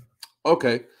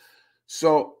 Okay,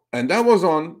 so, and that was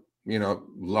on,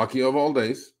 lucky of all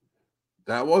days,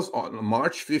 that was on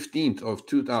March 15th of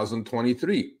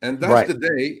 2023. And that's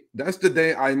the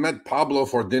day I met Pablo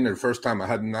for dinner. First time I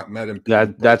had not met him.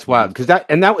 That's wild.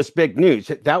 That was big news.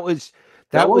 That was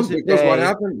because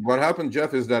what happened,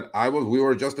 Jeff, is that we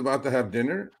were just about to have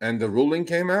dinner and the ruling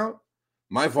came out.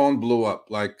 My phone blew up.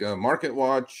 Market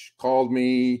Watch called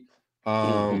me,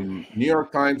 New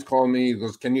York Times called me,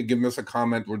 goes, "Can you give us a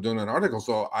comment? We're doing an article."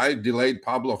 So I delayed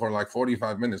Pablo for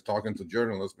 45 minutes talking to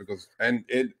journalists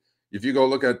if you go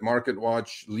look at Market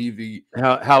Watch, Levy.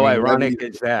 How ironic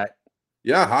is that?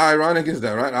 Yeah, how ironic is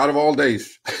that, right? Out of all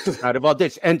days. Out of all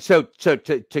days. And so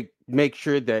to make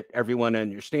sure that everyone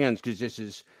understands, because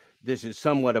this is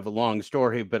somewhat of a long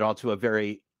story, but also a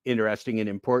very interesting and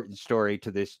important story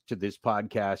to this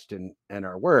podcast and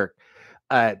our work.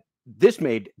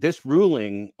 This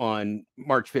ruling on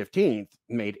March 15th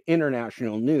made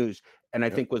international news, and I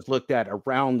think was looked at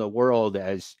around the world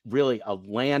as really a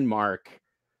landmark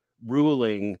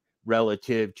ruling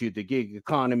relative to the gig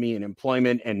economy and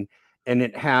employment, and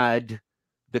it had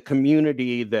the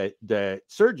community that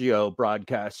Sergio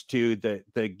broadcast to,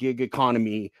 the gig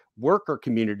economy worker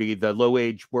community, the low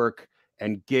wage work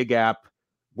and gig app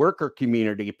worker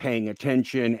community, paying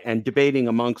attention and debating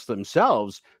amongst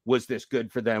themselves. Was this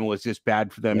good for them? Was this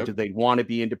bad for them? Yep. Do they want to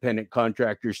be independent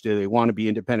contractors? Do they want to be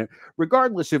independent?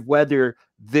 Regardless of whether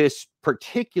this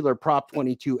particular Prop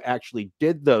 22 actually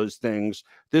did those things,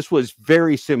 this was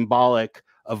very symbolic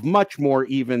of much more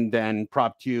even than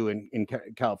Prop 2 in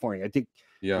California. I think,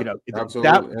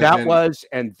 absolutely.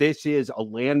 And this is a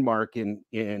landmark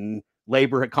in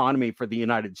labor economy for the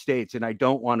United States. And I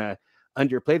don't want to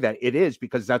underplay that. It is,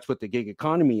 because that's what the gig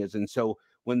economy is. And so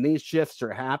when these shifts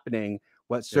are happening,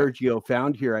 what Sergio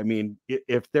found here, I mean,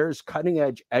 if there's cutting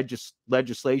edge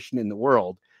legislation in the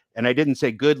world, and I didn't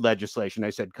say good legislation, I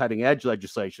said cutting edge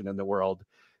legislation in the world,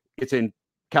 it's in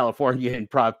California in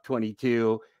Prop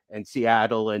 22 and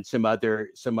Seattle and some other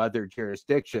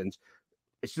jurisdictions.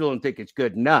 I still don't think it's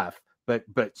good enough.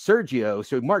 But Sergio,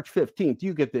 so March 15th,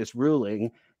 you get this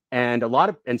ruling, and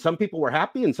some people were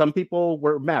happy and some people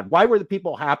were mad. Why were the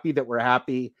people happy that were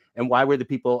happy, and why were the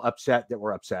people upset that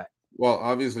were upset? Well,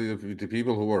 obviously the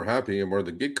people who were happy were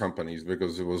the gig companies,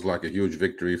 because it was a huge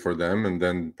victory for them. And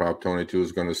then Prop 22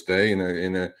 is going to stay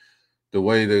the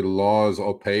way the law is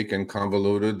opaque and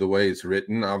convoluted, the way it's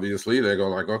written. Obviously they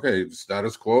go okay,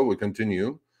 status quo, we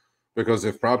continue. because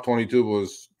if Prop 22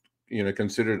 was,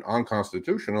 considered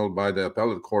unconstitutional by the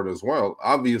appellate court as well,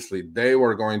 obviously they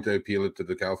were going to appeal it to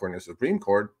the California Supreme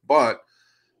Court. But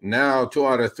now 2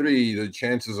 out of 3, the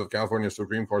chances of California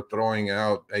Supreme Court throwing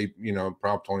out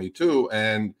Prop 22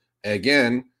 and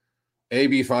again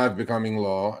AB 5 becoming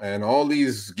law and all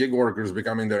these gig workers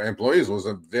becoming their employees was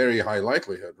a very high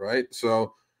likelihood, right?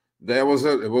 So they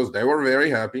were very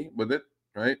happy with it,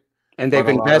 right? And they've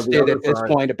invested at this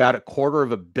point about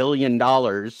 $250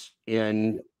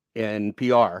 million in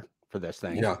PR for this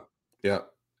thing. Yeah.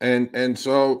 And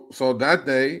so that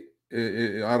day,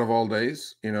 out of all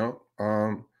days,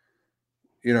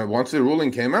 once the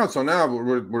ruling came out, so now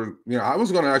we're I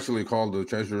was going to actually call the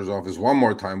treasurer's office one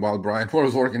more time while Brian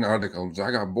was working the article. So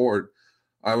I got bored.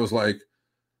 I was like,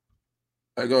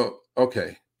 I go,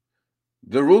 okay,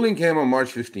 the ruling came on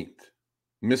March 15th,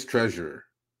 Miss Treasurer,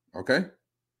 okay?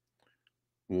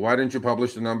 Why didn't you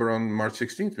publish the number on March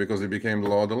 16th? Because it became the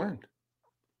law of the land.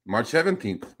 March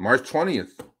 17th, March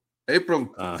 20th, April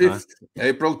 5th,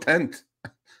 April 10th,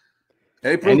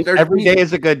 April 13th. Every day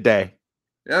is a good day.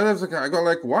 Yeah, that's okay. I go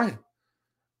like, why?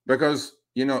 Because,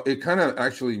 it kind of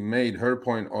actually made her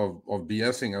point of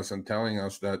BSing us and telling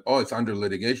us that, oh, it's under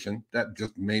litigation. That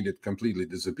just made it completely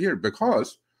disappear,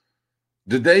 because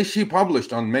the day she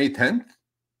published on May 10th,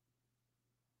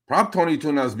 Prop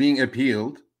 22 now is being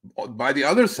appealed by the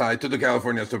other side to the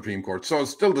California Supreme Court. So it's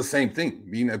still the same thing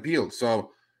being appealed.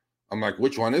 So I'm like,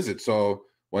 which one is it? So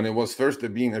when it was first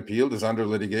being appealed, it's under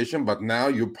litigation, but now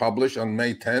you publish on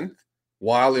May 10th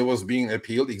while it was being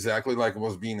appealed, exactly like it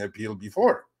was being appealed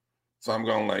before. So I'm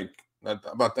going like that.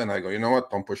 But then I go, you know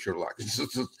what? Don't push your luck.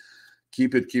 Just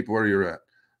keep where you're at.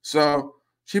 So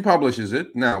she publishes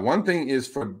it. Now, one thing is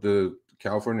for the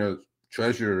California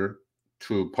treasurer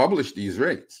to publish these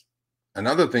rates.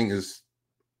 Another thing is,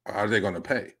 are they going to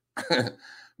pay?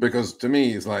 Because to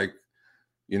me, it's like,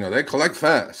 they collect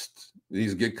fast,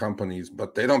 these gig companies,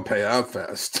 but they don't pay out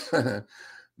fast.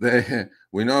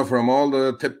 We know from all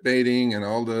the tip baiting and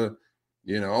all the,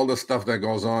 all the stuff that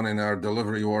goes on in our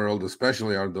delivery world,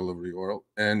 especially our delivery world.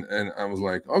 And I was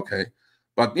like, okay,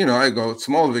 but I go,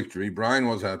 small victory. Brian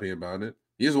was happy about it.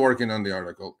 He's working on the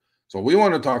article. So we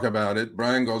want to talk about it.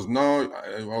 Brian goes, no,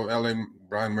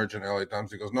 Brian Merchant, LA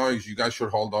Times, he goes, no, you guys should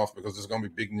hold off because there's going to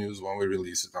be big news when we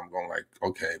release it. I'm going like,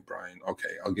 okay, Brian, okay,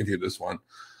 I'll give you this one.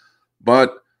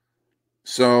 But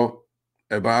so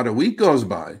about a week goes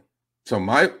by. So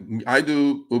I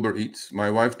do Uber Eats. My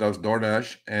wife does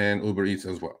DoorDash and Uber Eats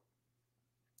as well.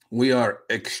 We are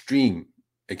extreme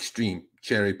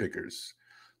cherry pickers.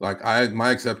 Like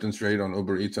my acceptance rate on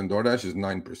Uber Eats and DoorDash is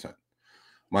 9%.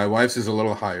 My wife's is a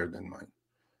little higher than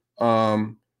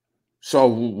mine. So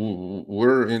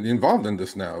we're involved in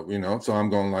this now, So I'm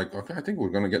going like, okay, I think we're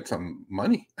going to get some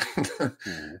money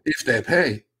if they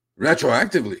pay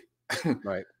retroactively.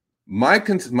 Right. My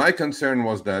concern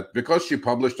was that because she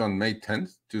published on May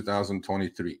 10th,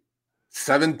 2023,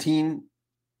 17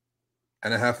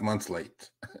 and a half months late.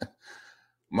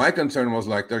 My concern was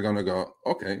like, they're going to go,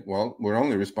 okay, well, we're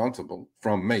only responsible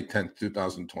from May 10th,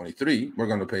 2023. We're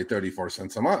going to pay 34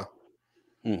 cents a mile.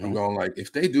 I'm going like,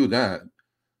 if they do that,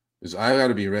 is I got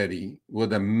to be ready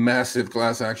with a massive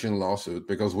class action lawsuit,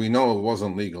 because we know it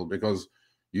wasn't legal, because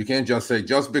you can't just say,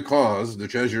 just because the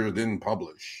treasurer didn't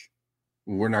publish,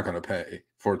 we're not going to pay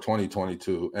for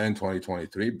 2022 and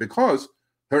 2023, because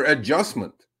her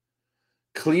adjustment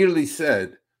clearly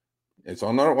said, it's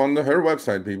on her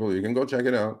website, people. You can go check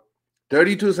it out.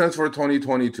 32 cents for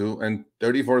 2022 and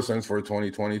 34 cents for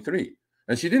 2023.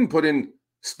 And she didn't put in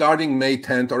starting May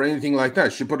 10th or anything like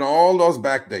that. She put all those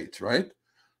back dates, right?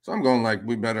 So I'm going like,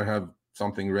 we better have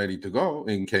something ready to go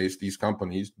in case these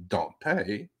companies don't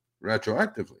pay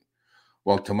retroactively.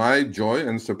 Well, to my joy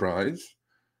and surprise,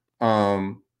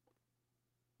 my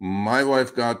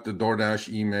wife got the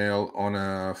DoorDash email on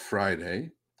a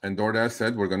Friday. And DoorDash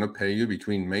said, we're going to pay you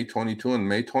between May 22 and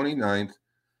May 29th,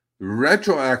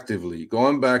 retroactively,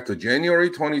 going back to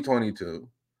January 2022,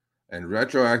 and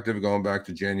retroactive going back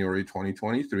to January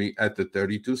 2023 at the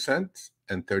 32 cents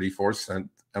and 34 cent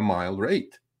a mile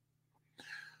rate.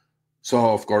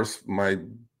 So, of course, my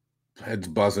head's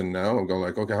buzzing now. I'll go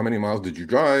like, okay, how many miles did you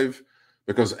drive?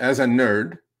 Because as a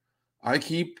nerd, I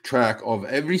keep track of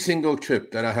every single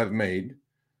trip that I have made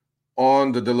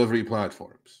on the delivery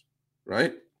platforms,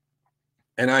 right?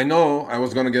 And I know I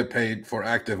was going to get paid for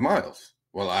active miles.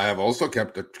 Well, I have also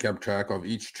kept track of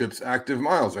each trip's active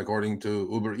miles according to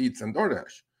Uber Eats and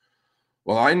DoorDash.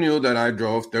 Well, I knew that I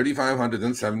drove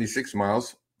 3,576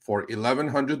 miles for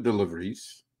 1,100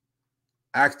 deliveries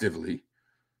actively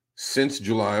since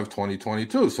July of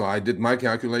 2022. So I did my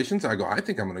calculations. I go, I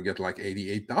think I'm going to get like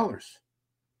 $88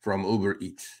 from Uber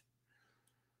Eats.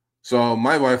 So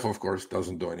my wife, of course,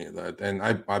 doesn't do any of that. And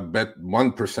I bet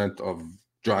 1% of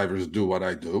drivers do what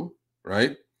I do,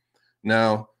 right?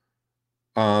 Now,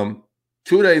 2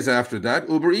 days after that,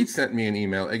 Uber Eats sent me an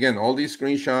email. Again, all these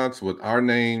screenshots with our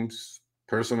names,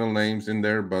 personal names in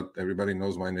there, but everybody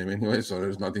knows my name anyway, so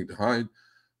there's nothing to hide.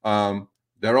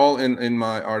 They're all in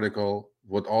my article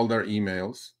with all their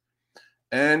emails.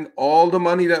 And all the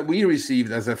money that we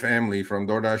received as a family from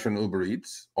DoorDash and Uber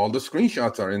Eats, all the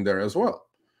screenshots are in there as well.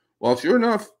 Well, sure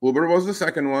enough, Uber was the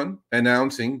second one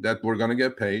announcing that we're going to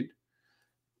get paid.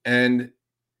 And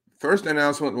first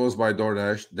announcement was by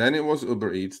DoorDash, then it was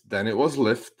Uber Eats, then it was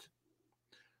Lyft.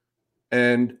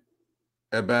 And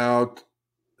about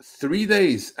 3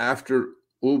 days after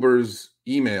Uber's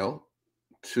email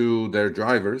to their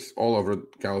drivers all over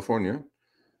California,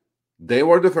 they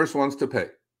were the first ones to pay.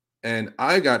 And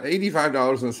I got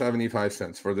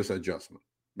 $85.75 for this adjustment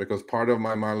because part of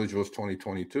my mileage was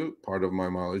 2022, part of my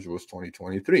mileage was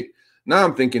 2023. Now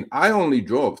I'm thinking I only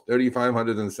drove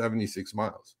 3,576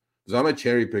 miles because I'm a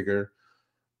cherry picker.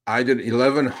 I did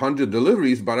 1,100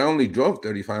 deliveries, but I only drove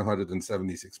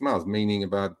 3,576 miles, meaning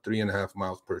about 3.5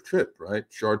 miles per trip, right?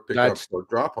 Short pickup, short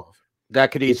drop off. That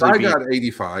could easily be. I got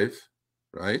 85,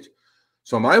 right?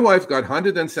 So my wife got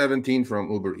 117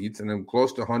 from Uber Eats and then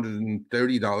close to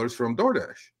 $130 from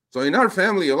DoorDash. So in our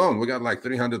family alone, we got like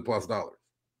 $300+.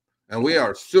 And we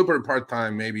are super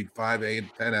part-time, maybe 5, 8,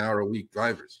 10-hour a week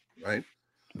drivers, right?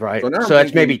 Right. So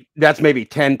that's maybe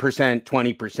 10%,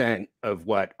 20% of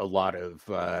what a lot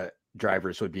of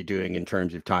drivers would be doing in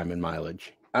terms of time and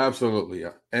mileage. Absolutely,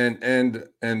 yeah. And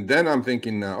then I'm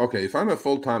thinking now, okay, if I'm a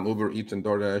full-time Uber Eats and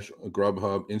DoorDash,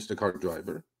 Grubhub, Instacart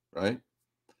driver, right?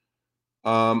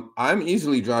 I'm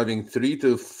easily driving 3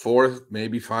 to 4,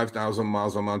 maybe 5,000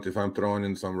 miles a month if I'm throwing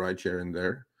in some rideshare in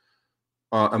there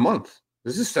a month.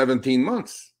 This is 17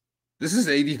 months. This is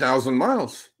 80,000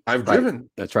 miles I've driven.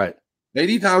 That's right.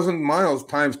 80,000 miles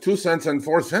times 2 cents and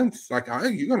 4 cents. Like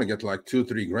you're going to get like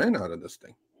 2-3 grand out of this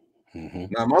thing. Mm-hmm.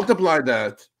 Now multiply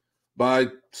that by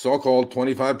so-called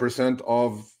 25%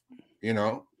 of,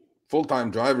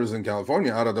 full-time drivers in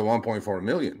California out of the 1.4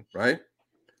 million, right?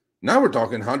 Now we're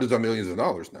talking hundreds of millions of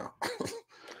dollars now.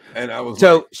 And I was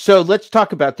so let's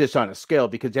talk about this on a scale,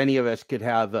 because any of us could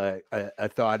have a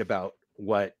thought about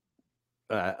what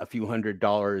a few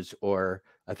 $100 or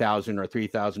 $1,000 or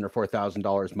 $3,000 or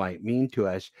 $4,000 might mean to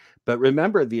us. But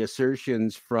remember the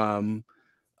assertions from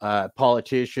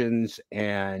politicians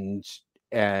and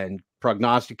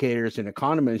prognosticators and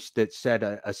economists that said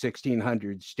a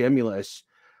 1,600 stimulus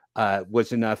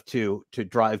was enough to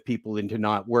drive people into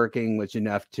not working, was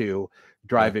enough to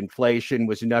drive inflation,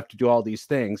 was enough to do all these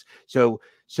things. So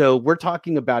we're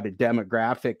talking about a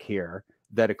demographic here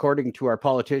that, according to our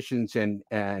politicians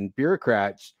and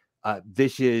bureaucrats,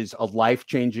 this is a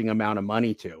life-changing amount of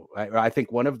money to. I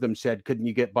think one of them said, couldn't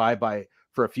you get by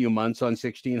for a few months on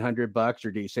 $1,600,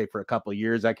 or do you say for a couple of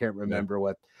years? I can't remember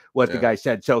what the guy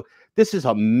said. So this is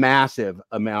a massive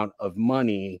amount of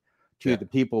money to the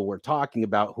people we're talking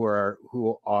about,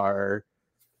 who are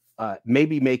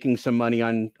maybe making some money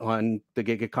on the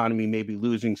gig economy, maybe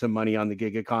losing some money on the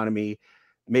gig economy.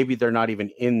 Maybe they're not even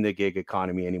in the gig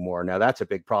economy anymore. Now that's a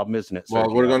big problem, isn't it,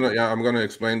 Sergio? Well, I'm gonna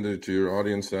explain to your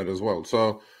audience that as well.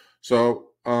 So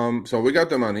we got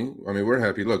the money. I mean, we're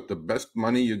happy. Look, the best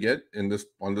money you get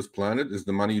on this planet is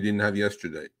the money you didn't have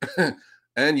yesterday,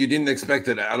 and you didn't expect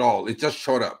it at all. It just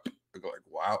showed up. You go like,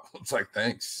 wow. It's like,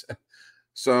 thanks.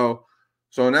 So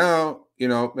now,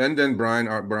 and then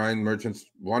Brian Merchant's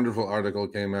wonderful article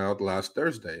came out last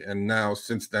Thursday. And now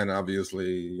since then,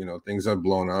 obviously, things have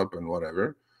blown up and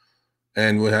whatever.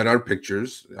 And we had our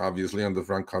pictures, obviously, on the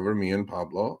front cover, me and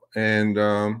Pablo.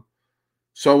 And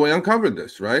so we uncovered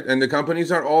this, right? And the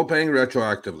companies are all paying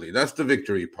retroactively. That's the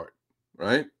victory part,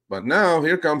 right? But now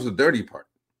here comes the dirty part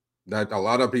that a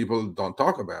lot of people don't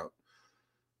talk about.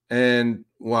 And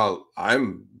well,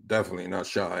 I'm definitely not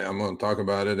shy. I'm going to talk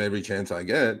about it every chance I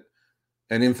get.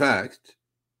 And in fact,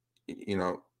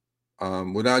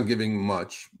 without giving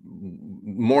much,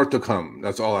 more to come.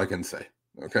 That's all I can say.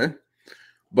 Okay.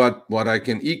 But what I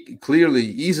can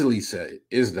easily say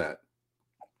is that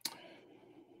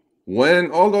when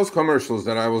all those commercials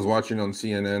that I was watching on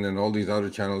CNN and all these other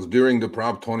channels during the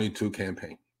Prop 22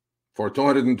 campaign for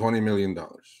 $220 million,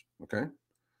 okay,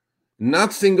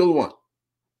 not single one,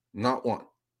 not one,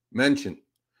 mentioned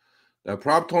that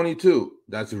Prop 22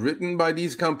 that's written by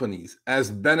these companies as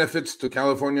benefits to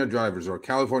California drivers, or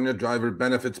California driver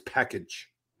benefits package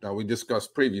that we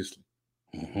discussed previously.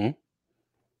 Mm-hmm.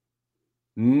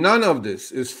 None of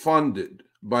this is funded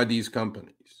by these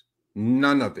companies.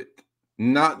 None of it.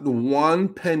 Not one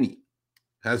penny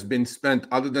has been spent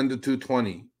other than the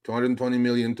 220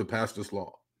 million to pass this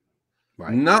law.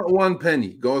 Right. Not one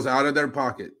penny goes out of their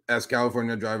pocket as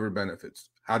California driver benefits.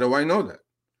 How do I know that?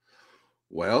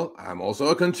 Well, I'm also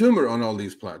a consumer on all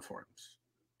these platforms.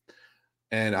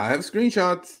 And I have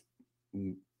screenshots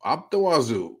up the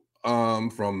wazoo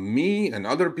from me and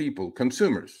other people,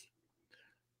 consumers.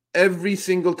 Every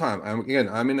single time.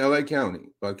 I'm in LA County,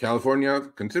 but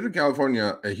consider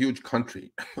California a huge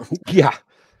country. Yeah.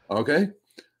 Okay.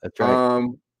 That's right.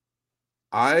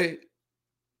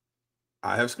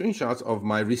 I have screenshots of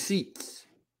my receipts.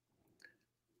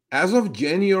 As of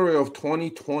January of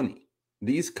 2020,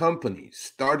 these companies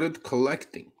started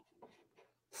collecting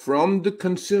from the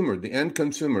consumer, the end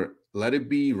consumer, let it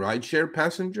be rideshare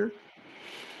passenger,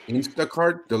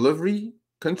 Instacart delivery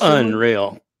consumer,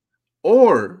 Unreal.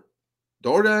 or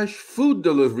DoorDash food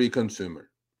delivery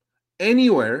consumer,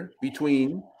 anywhere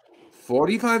between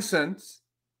 45 cents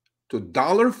to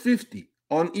 $1.50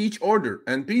 on each order.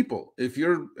 And people, if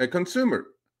you're a consumer,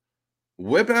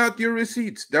 whip out your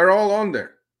receipts. They're all on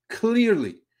there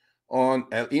clearly.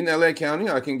 In LA County,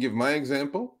 I can give my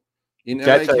example. In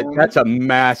LA County, That's a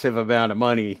massive amount of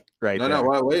money right there.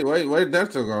 No, wait.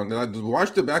 That's going.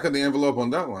 Watch the back of the envelope on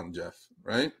that one, Jeff.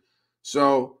 Right.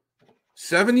 So,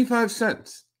 75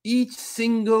 cents each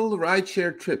single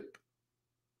rideshare trip.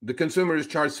 The consumer is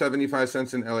charged 75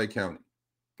 cents in LA County.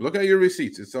 Look at your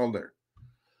receipts; it's all there.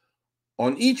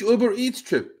 On each Uber Eats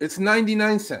trip, it's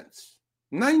 99 cents.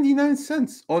 99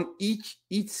 cents on each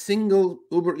single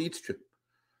Uber Eats trip.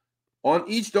 On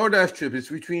each DoorDash trip, it's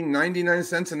between 99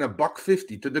 cents and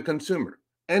 $1.50 to the consumer.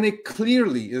 And it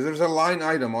clearly is, there's a line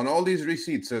item on all these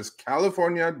receipts says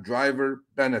California driver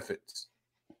benefits.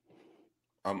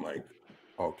 I'm like,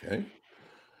 okay.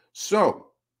 So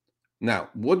now,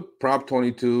 would Prop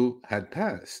 22 had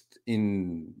passed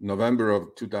in November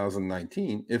of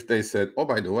 2019 if they said, oh,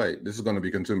 by the way, this is going to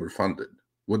be consumer funded?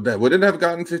 Would it have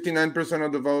gotten 59%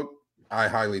 of the vote? I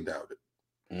highly doubt it.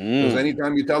 Because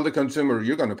anytime you tell the consumer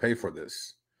you're going to pay for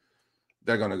this,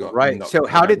 they're going to go right. No, so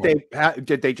how did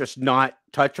they just not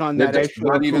touch on that issue?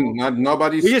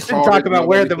 Nobody's. We just didn't talk about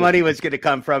where the money was going to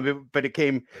come from, but it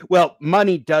came. Well,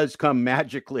 money does come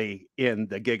magically in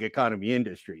the gig economy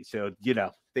industry, so they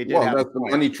did. Well, that's the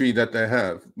money tree that they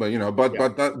have, but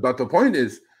but the point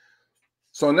is,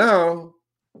 so now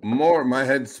my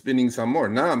head's spinning some more.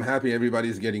 Now I'm happy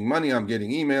everybody's getting money. I'm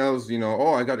getting emails.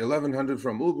 Oh, I got 1,100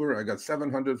 from Uber. I got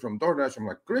 700 from DoorDash. I'm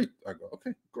like, great. I go,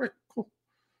 okay, great, cool.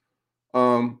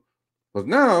 But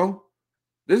now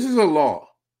this is a law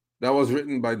that was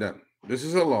written by them. This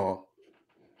is a law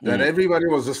that everybody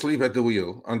was asleep at the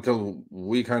wheel until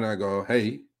we kind of go,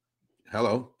 hey,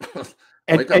 hello.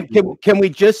 And can we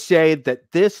just say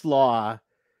that this law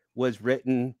was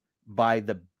written by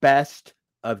the best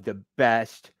of the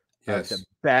best of the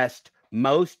best,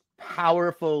 most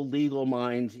powerful legal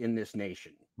minds in this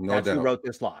nation? That's who wrote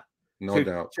this law. No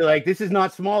doubt. So this is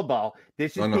not small ball.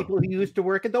 This is people who used to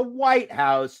work at the White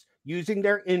House using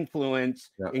their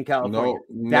influence in California.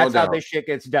 That's how this shit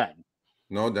gets done.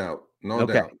 No doubt. No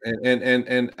doubt.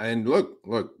 And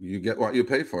look, you get what you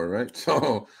pay for, right?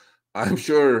 So I'm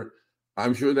sure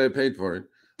they paid for it.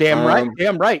 Damn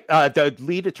right. The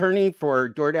lead attorney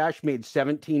for DoorDash made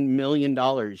 $17 million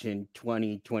in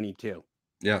 2022.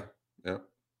 Yeah.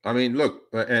 I mean, look,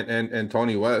 and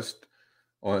Tony West,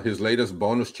 his latest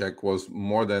bonus check was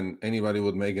more than anybody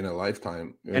would make in a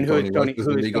lifetime. And who is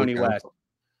Tony West?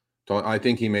 I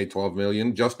think he made 12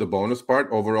 million, just the bonus part.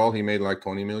 Overall, he made like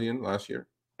 20 million last year.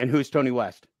 And who's Tony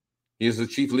West? He's the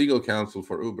chief legal counsel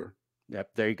for Uber. Yep,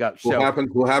 there you go.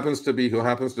 Who happens to be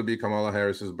Kamala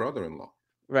Harris's brother-in-law.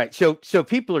 Right. So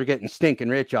people are getting stinking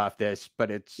rich off this,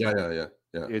 but it's yeah.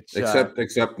 It's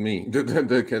except me,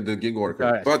 the gig worker.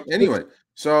 Right. But anyway,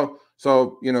 so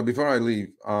before I leave,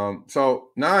 so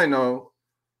now I know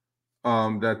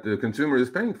that the consumer is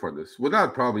paying for this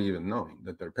without probably even knowing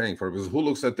that they're paying for it, because who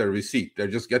looks at their receipt? They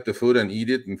just get the food and eat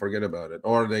it and forget about it.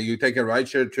 Or you take a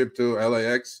rideshare trip to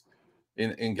LAX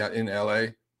in LA.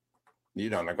 You're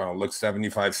not going to look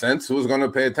 75 cents. Who's going to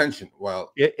pay attention?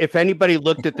 Well, if anybody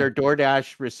looked at their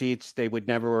DoorDash receipts, they would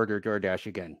never order DoorDash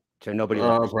again. So nobody.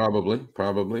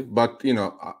 Probably. But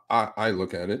I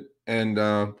look at it, and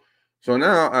so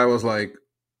now I was like,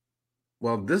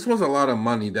 well, this was a lot of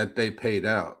money that they paid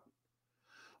out,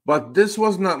 but this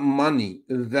was not money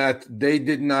that they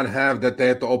did not have, that they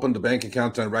had to open the bank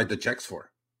accounts and write the checks for.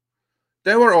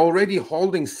 They were already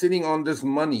sitting on this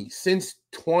money since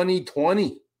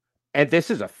 2020. And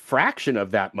this is a fraction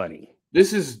of that money.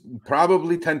 This is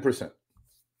probably 10%.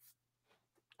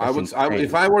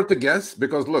 If I were to guess,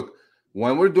 because look,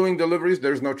 when we're doing deliveries,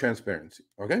 there's no transparency.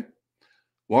 Okay.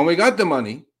 When we got the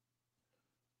money,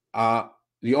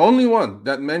 the only one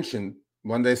that mentioned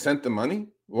when they sent the money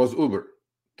was Uber.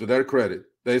 To their credit,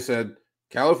 they said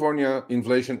California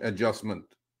inflation adjustment,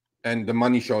 and the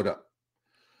money showed up.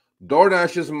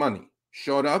 DoorDash's money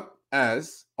showed up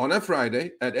as on a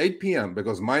Friday at 8 p.m.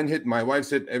 because mine hit, my wife's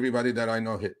hit, everybody that I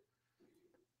know hit.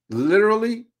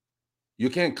 Literally, you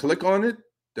can't click on it.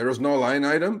 There is no line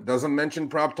item. Doesn't mention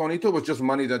Prop 22. It was just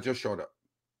money that just showed up.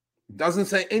 Doesn't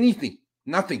say anything.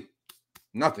 Nothing.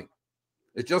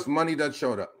 It's just money that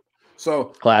showed up. So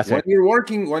classic. when you're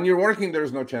working,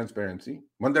 there's no transparency.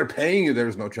 When they're paying you,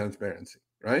 there's no transparency,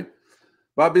 right?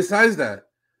 But besides that,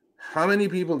 how many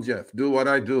people, Jeff, do what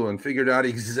I do and figured out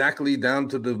exactly down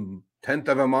to the 10th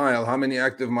of a mile how many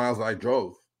active miles I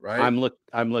drove, right? I'm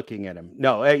looking at him.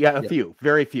 No, yeah, few,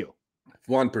 very few.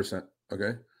 1%.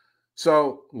 Okay.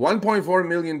 So 1.4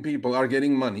 million people are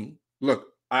getting money. Look,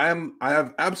 I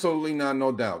have absolutely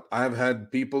no doubt. I have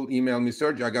had people email me,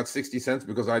 Sergio, I got 60 cents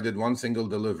because I did one single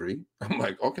delivery. I'm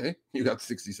like, okay, you got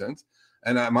 60 cents.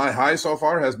 And my high so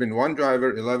far has been one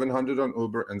driver, 1,100 on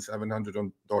Uber and 700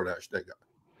 on DoorDash they got,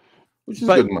 which is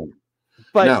good money.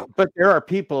 But there are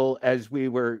people, as we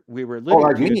were living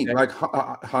like me, like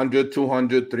 100,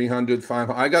 200, 300,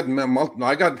 500. I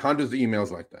got hundreds of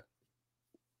emails like that.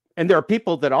 And there are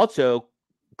people that also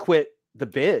quit the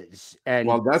biz. And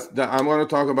well, I'm going to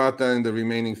talk about that in the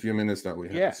remaining few minutes that we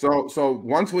have. Yeah. So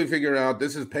once we figure out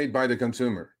this is paid by the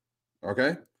consumer,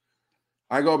 okay,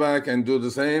 I go back and do the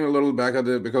same a little back of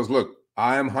it, because look,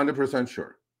 I am 100%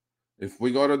 sure if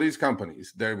we go to these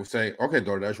companies, they will say, okay,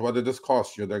 DoorDash, what did this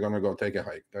cost you? They're going to go take a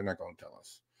hike. They're not going to tell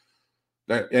us.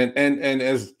 And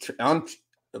as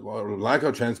lack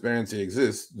of transparency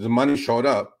exists, the money showed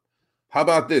up. How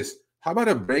about this? How about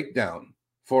a breakdown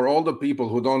for all the people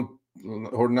who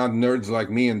are not nerds like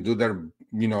me and do their,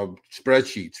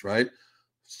 spreadsheets, right?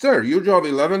 Sir, you drove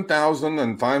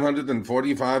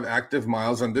 11,545 active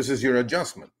miles, and this is your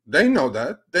adjustment. They know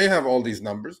that. They have all these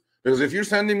numbers, because if you're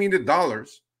sending me the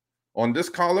dollars on this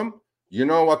column, you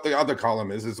know what the other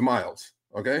column is. It's miles.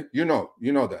 Okay, you know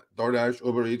that. DoorDash,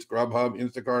 Uber Eats, Grubhub,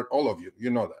 Instacart, all of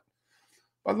you know that.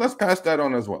 But let's pass that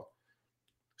on as well.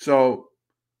 So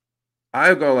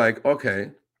I go like,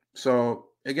 okay, so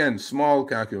again, small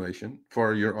calculation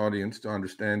for your audience to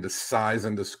understand the size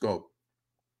and the scope.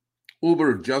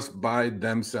 Uber just by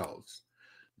themselves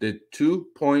did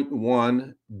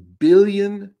 2.1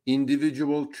 billion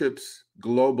individual trips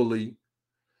globally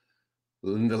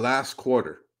in the last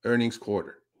quarter, earnings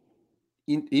quarter.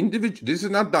 This is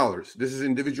not dollars. This is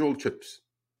individual trips,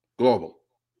 global,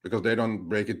 because they don't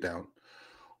break it down.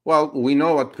 Well, we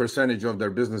know what percentage of their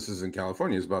businesses in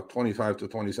California is, about 25 to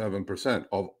 27%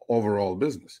 of overall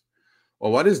business.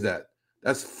 Well, what is that?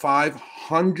 That's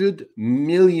 500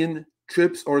 million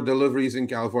trips or deliveries in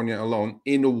California alone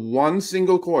in one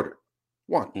single quarter.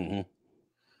 One. Mm-hmm.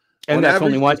 And that's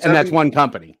only one, and that's one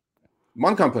company.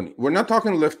 One company. We're not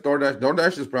talking Lyft, DoorDash.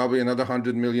 DoorDash is probably another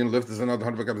 100 million. Lyft is another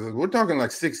 100 companies. We're talking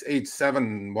like 6, 8,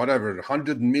 7, whatever,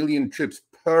 100 million trips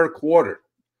per quarter.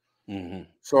 Mm-hmm.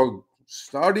 So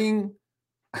starting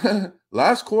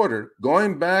last quarter,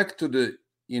 going back to the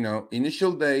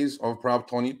initial days of Prop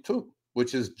 22,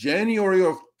 which is January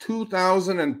of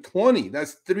 2020.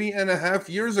 That's 3.5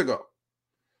 years ago.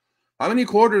 How many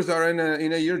quarters are in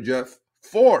a year, Jeff?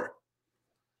 4.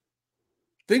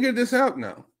 Figure this out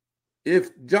now.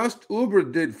 If just Uber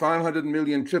did 500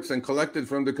 million trips and collected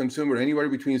from the consumer anywhere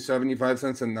between 75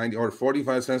 cents and 90 or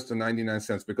 45 cents to 99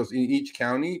 cents, because in each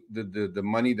county, the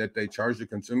money that they charge the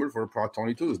consumer for Prop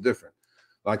 22 is different.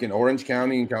 Like in Orange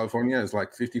County in California, it's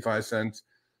like 55 cents.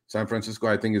 San Francisco,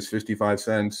 I think, is 55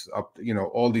 cents up,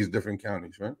 all these different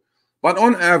counties, right? But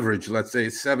on average, let's say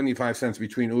 75 cents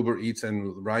between Uber Eats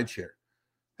and rideshare.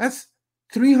 That's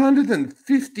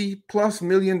 $350+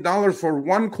 million for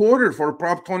one quarter for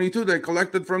Prop 22 they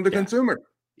collected from the consumer.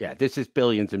 Yeah, this is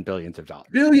billions and billions of dollars.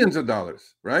 Billions of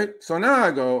dollars, right? So now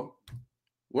I go,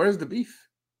 where's the beef?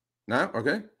 Now,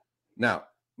 okay. Now,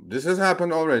 this has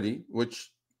happened already,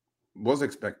 which was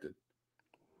expected.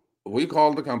 We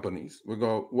call the companies. We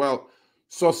go, well,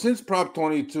 so since Prop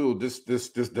 22, this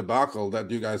debacle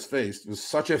that you guys faced was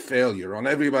such a failure on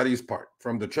everybody's part,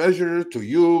 from the treasurer to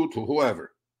you to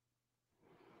whoever,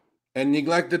 and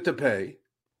neglected to pay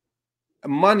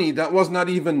money that was not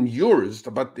even yours,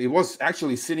 but it was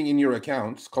actually sitting in your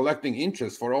accounts, collecting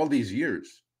interest for all these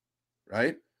years,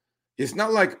 right? It's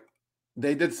not like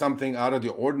they did something out of the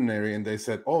ordinary and they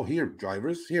said, oh, here,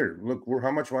 drivers, here, look, how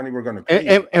much money we're going to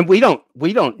pay. And we don't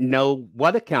know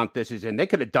what account this is in. They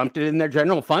could have dumped it in their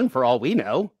general fund for all we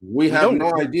know. We have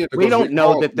no idea. We don't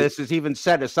know that this is even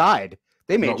set aside.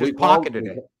 They may just pocketed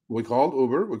it. We called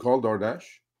Uber, we called DoorDash,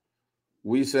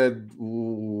 we said,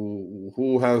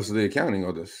 who has the accounting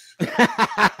of this?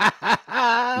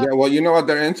 Yeah, well, you know what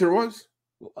their answer was?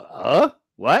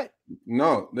 What?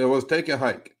 No, there was take a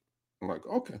hike. I'm like,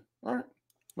 okay, all right,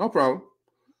 no problem.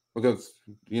 Because,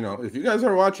 you know, if you guys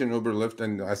are watching Uber Lyft,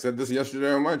 and I said this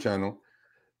yesterday on my channel,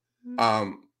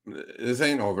 this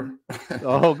ain't over.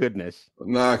 Oh, goodness.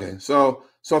 No, okay. So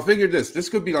figure this. This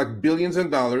could be like billions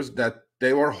of dollars that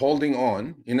they were holding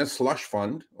on in a slush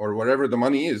fund or whatever the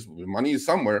money is. The money is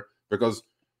somewhere because,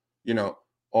 you know,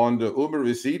 on the Uber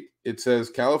receipt, it says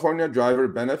California driver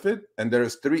benefit, and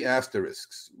there's 3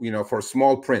 asterisks, you know, for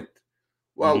small print.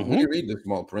 Well, we read the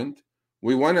small print.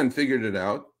 We went and figured it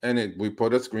out, and we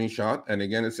put a screenshot, and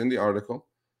again, it's in the article.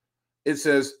 It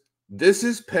says, this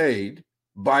is paid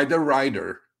by the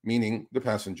rider, meaning the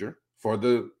passenger, for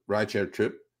the rideshare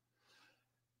trip,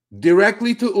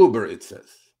 directly to Uber, it says.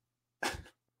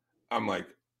 I'm like,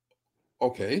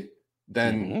 okay,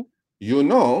 then you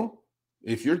know,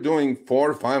 if you're doing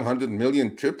 400 or 500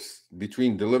 million trips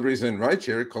between deliveries and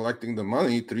rideshare, collecting the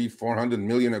money, 300-400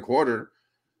 million a quarter,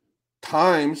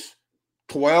 times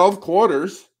 12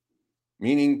 quarters,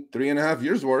 meaning 3.5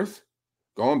 years worth,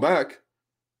 going back,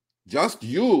 just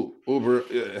you, Uber,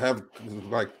 have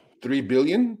like 3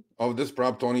 billion of this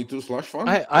Prop 22 slush fund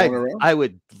going around. I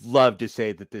would love to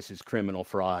say that this is criminal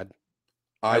fraud.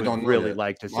 I don't really yet.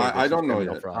 like to say I don't know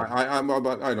yet. fraud.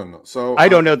 I don't know. So I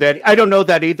don't know that. I don't know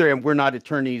that either, and we're not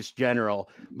attorneys general.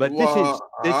 But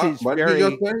this is what very. Did you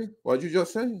just say? What did you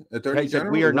just say? Attorney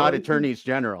general? We are not attorneys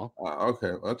general.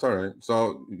 Okay, that's all right.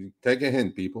 So take a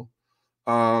hint, people.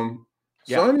 So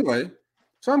anyway,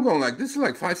 so I'm going like, this is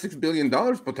like $5-6 billion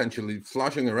potentially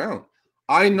sloshing around.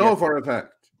 I know for a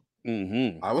fact.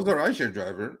 I was a rideshare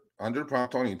driver under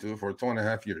Prop 22 for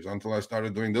 2.5 years until I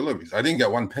started doing deliveries. I didn't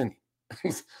get 1 penny.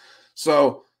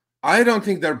 So I don't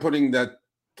think they're putting that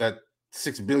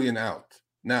 $6 billion out.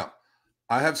 Now,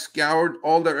 I have scoured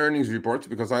all their earnings reports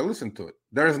because I listened to it.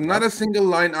 There's not a single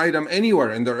line item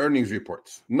anywhere in their earnings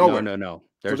reports. Nowhere. No.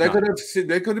 So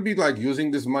they could be like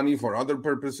using this money for other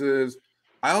purposes.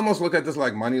 I almost look at this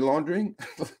like money laundering.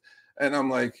 And I'm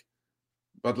like,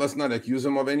 but let's not accuse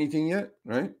them of anything yet,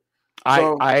 right?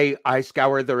 I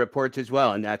scour the reports as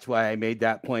well, and that's why I made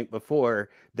that point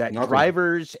before, that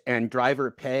drivers and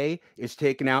driver pay is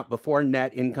taken out before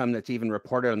net income that's even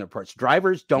reported on the reports.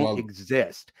 Drivers don't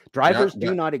exist. Drivers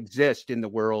do not exist in the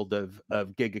world of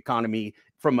gig economy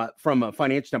from a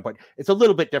financial standpoint. It's a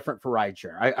little bit different for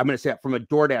rideshare. I'm going to say that from a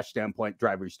DoorDash standpoint,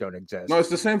 drivers don't exist. No, it's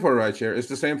the same for rideshare. It's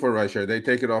the same for rideshare. They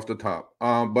take it off the top.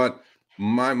 But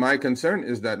my concern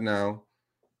is that now,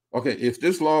 okay, if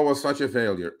this law was such a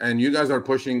failure and you guys are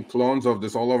pushing clones of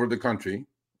this all over the country,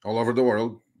 all over the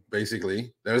world,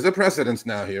 basically, there's a precedence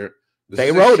now here.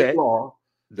 They wrote it.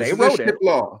 They wrote it.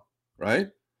 Law, right?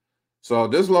 So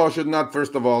this law should not,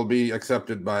 first of all, be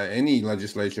accepted by any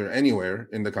legislature anywhere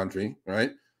in the country,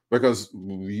 right? Because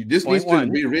this needs to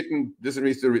be written. This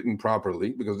needs to be written properly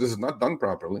because this is not done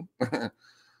properly.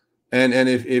 and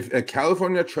if a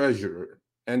California treasurer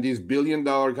and these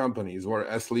billion-dollar companies were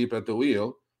asleep at the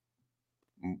wheel,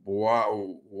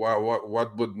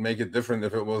 what would make it different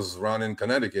if it was run in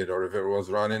Connecticut or if it was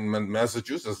run in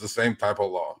Massachusetts? The same type of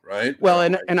law, right? Well,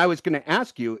 and I was going to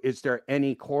ask you, is there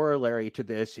any corollary to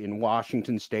this in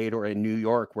Washington State or in New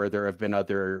York where there have been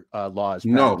other laws passed?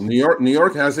 No, New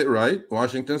York has it right.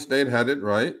 Washington State had it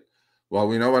right. Well,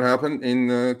 we know what happened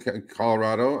in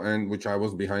Colorado, and which I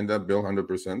was behind that bill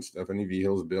 100%, Stephanie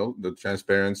Vihill's bill, the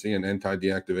transparency and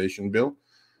anti-deactivation bill.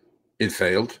 It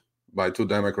failed by 2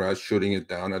 Democrats shooting it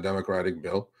down, a Democratic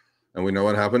bill. And we know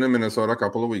what happened in Minnesota a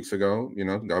couple of weeks ago. You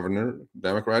know,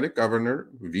 Democratic governor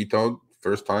vetoed,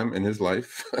 first time in his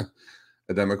life,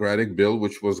 a Democratic bill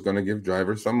which was going to give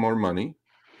drivers some more money,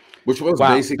 which was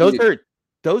basically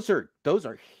those are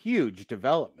huge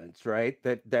developments, right?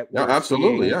 That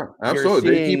absolutely.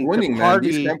 They keep winning, man.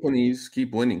 These companies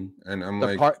keep winning, and I'm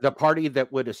the party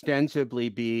that would ostensibly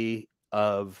be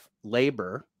of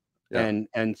labor. And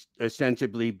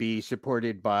ostensibly be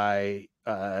supported by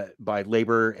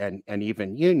labor and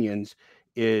even unions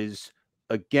is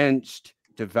against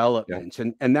developments,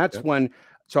 and that's one.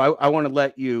 So I want to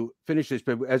let you finish this,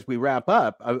 but as we wrap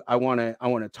up, I want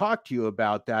to talk to you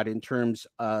about that in terms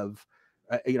of,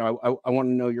 I want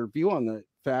to know your view on the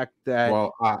fact that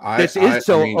this is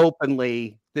so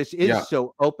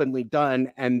openly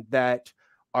done, and that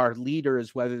our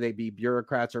leaders, whether they be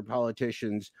bureaucrats or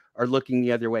politicians, are looking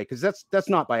the other way, because that's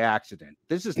not by accident.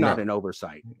 This is not an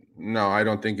oversight. No, I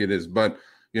don't think it is. But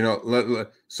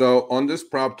so on this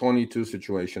Prop 22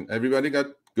 situation, everybody got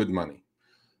good money.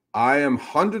 I am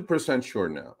 100% sure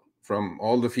now, from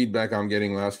all the feedback I'm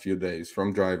getting last few days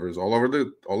from drivers all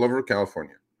over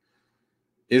California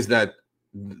is that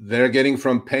they're getting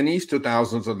from pennies to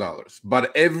thousands of dollars.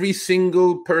 But every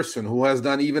single person who has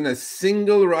done even a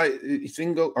single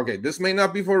okay, this may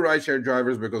not be for rideshare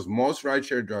drivers, because most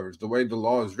rideshare drivers, the way the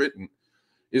law is written,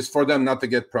 is for them not to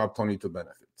get Prop 22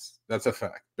 benefits. That's a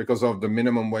fact. Because of the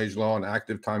minimum wage law and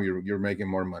active time, you're making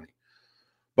more money.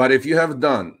 But if you have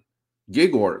done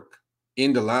gig work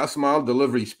in the last mile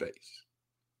delivery space,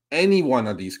 any one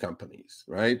of these companies,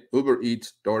 right? Uber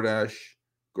Eats, DoorDash,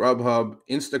 Grubhub,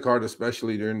 Instacart,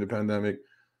 especially during the pandemic,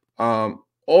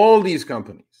 all these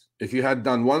companies, if you had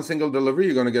done one single delivery,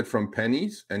 you're going to get from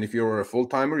pennies. And if you were a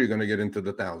full-timer, you're going to get into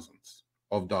the thousands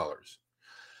of dollars.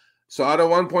 So out of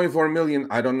 1.4 million,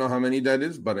 I don't know how many that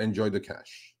is, but enjoy the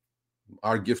cash.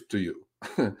 Our gift to you.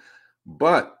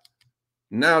 But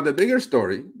now the bigger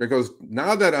story, because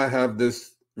now that I have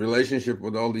this relationship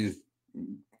with all these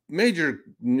major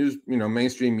news,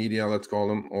 mainstream media, let's call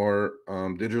them, or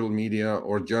digital media,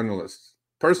 or journalists,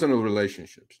 personal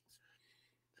relationships.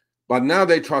 But now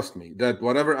they trust me that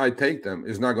whatever I take them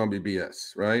is not going to be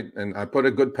BS, right? And I put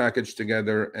a good package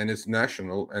together, and it's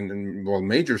national and well,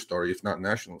 major story, if not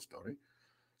national story.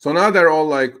 So now they're all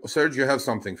like, Serge, you have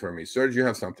something for me. Serge, you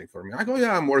have something for me. I go,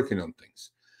 yeah, I'm working on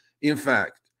things. In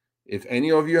fact, if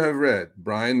any of you have read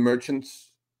Brian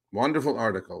Merchant's wonderful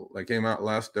article that came out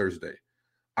last Thursday,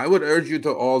 I would urge you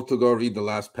to all to go read the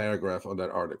last paragraph of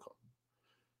that article.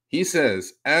 He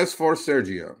says, as for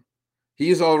Sergio,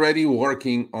 he's already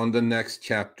working on the next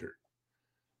chapter.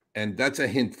 And that's a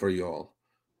hint for you all.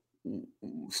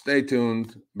 Stay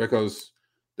tuned, because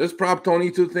this Prop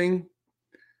 22 thing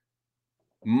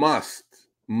must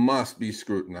be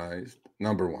scrutinized,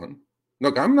 number one.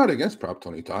 Look, I'm not against Prop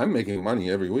 22. I'm making money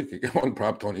every week on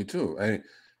Prop 22.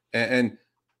 And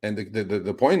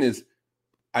the point is,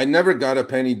 I never got a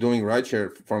penny doing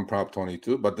rideshare from Prop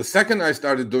 22, but the second I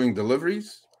started doing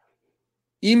deliveries,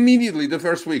 immediately the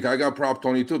first week I got Prop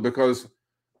 22, because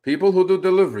people who do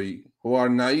delivery, who are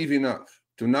naive enough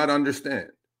to not understand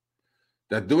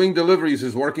that doing deliveries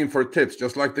is working for tips,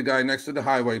 just like the guy next to the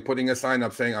highway putting a sign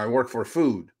up saying, I work for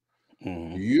food.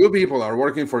 Mm-hmm. You people are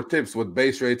working for tips with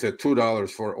base rates at $2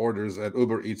 for orders at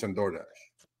Uber Eats and DoorDash.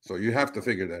 So you have to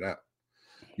figure that out.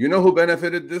 You know who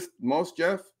benefited this most,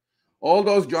 Jeff? All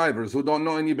those drivers who don't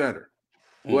know any better,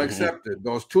 who accepted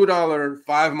those $2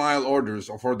 5-mile orders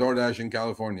for DoorDash in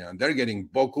California. And they're getting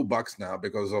boku bucks now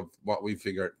because of what we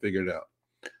figured out.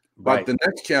 But the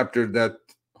next chapter that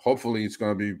hopefully it's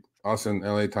going to be us and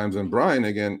LA Times and Brian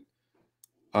again,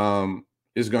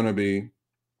 is going to be,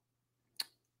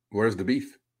 where's the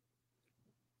beef?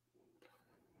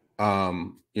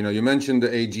 You mentioned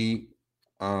the AG.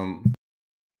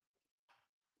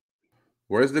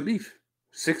 Where's the beef?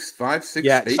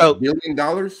 $8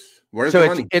 billion. Where's the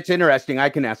money? It's interesting. I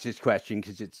can ask this question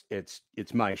because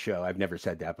it's my show. I've never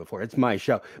said that before. It's my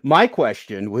show. My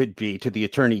question would be to the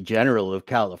Attorney General of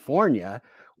California: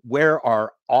 where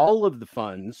are all of the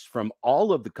funds from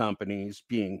all of the companies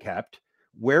being kept?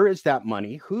 Where is that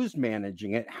money? Who's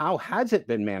managing it? How has it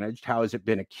been managed? How has it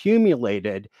been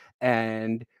accumulated?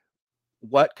 And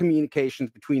what communications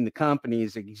between the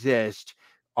companies exist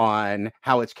on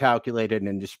how it's calculated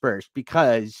and dispersed?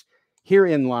 Because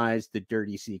herein lies the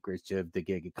dirty secrets of the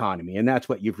gig economy. And that's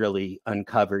what you've really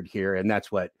uncovered here. And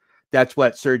that's what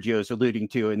Sergio is alluding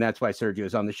to. And that's why Sergio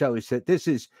is on the show, is that this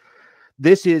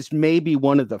is maybe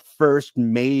one of the first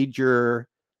major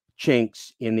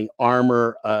chinks in the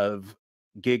armor of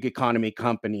gig economy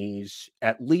companies,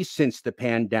 at least since the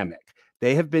pandemic.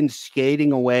 They have been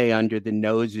skating away under the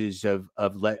noses of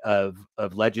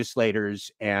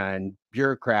legislators and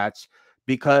bureaucrats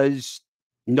because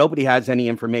nobody has any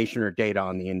information or data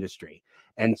on the industry.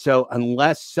 And so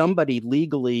unless somebody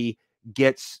legally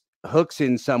gets hooks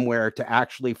in somewhere to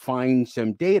actually find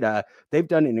some data, they've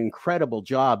done an incredible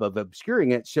job of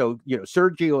obscuring it. So,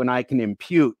 Sergio and I can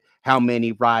impute how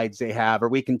many rides they have, or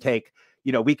we can take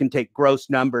gross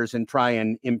numbers and try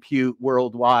and impute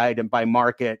worldwide and by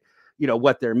market,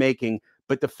 what they're making.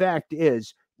 But the fact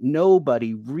is,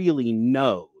 nobody really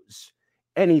knows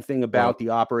anything about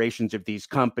the operations of these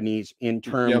companies in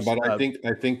terms of... I think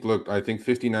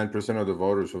 59% of the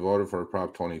voters who voted for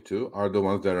Prop 22 are the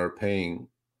ones that are paying,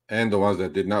 and the ones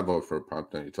that did not vote for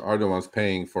Prop 22 are the ones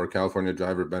paying for California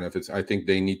driver benefits. I think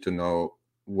they need to know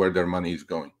where their money is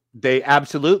going. They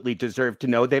absolutely deserve to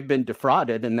know. They've been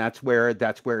defrauded, and that's where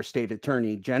state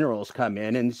attorney generals come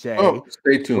in and say,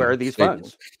 stay tuned. Where are these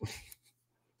funds?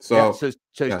 So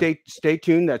stay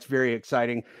tuned. That's very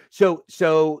exciting. So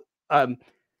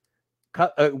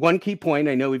one key point,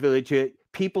 I know we've alluded to it,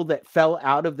 people that fell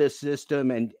out of this system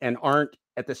and aren't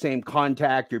at the same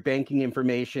contact, your banking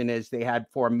information as they had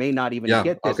for may not even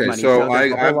get this okay. money. So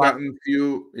there's a whole I've lot. gotten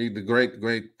few. The great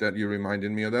that you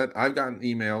reminded me of that. I've gotten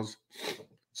emails.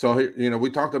 So we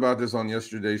talked about this on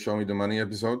yesterday's Show Me the Money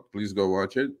episode. Please go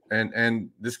watch it. And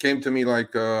this came to me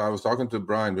like I was talking to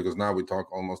Brian, because now we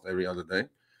talk almost every other day.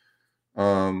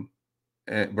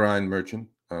 And Brian Merchant.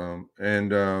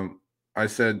 I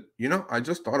said, I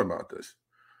just thought about this.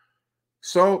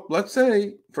 So let's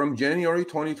say from January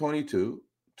 2022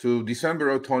 to December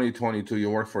of 2022,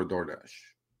 you work for DoorDash.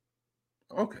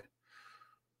 Okay.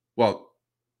 Well,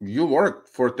 you worked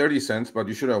for 30 cents, but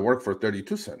you should have worked for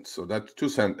 32 cents. So that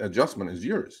 2-cent adjustment is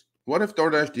yours. What if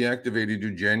DoorDash deactivated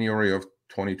you January of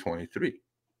 2023?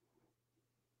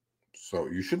 So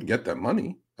you should get that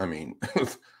money. I mean,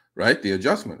 right? The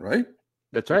adjustment, right?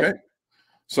 That's right. Okay.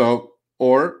 So,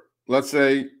 or let's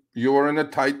say you were in a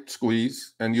tight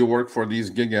squeeze and you work for these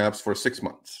gig apps for 6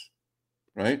 months,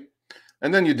 right?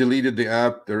 And then you deleted the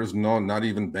app. There is not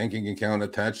even banking account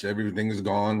attached. Everything is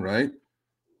gone, right?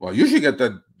 Well, you should get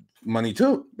that money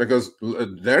too, because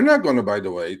they're not going to, by the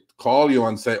way, call you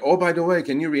and say, oh, by the way,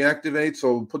 can you reactivate?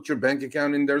 So put your bank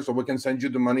account in there so we can send you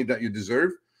the money that you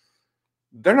deserve.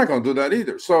 They're not going to do that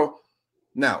either. So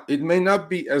now it may not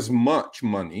be as much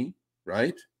money,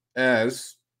 right,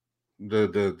 as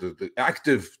the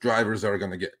active drivers are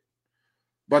going to get.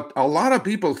 But a lot of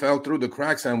people fell through the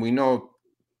cracks, and we know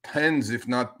tens, if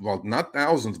not, well, not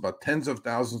thousands, but tens of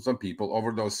thousands of people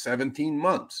over those 17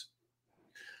 months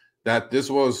that this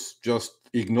was just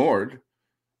ignored,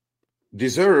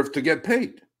 deserve to get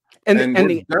paid. And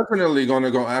we're definitely going to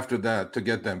go after that to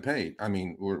get them paid. I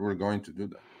mean, we're going to do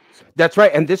that. So. That's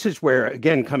right. And this is where,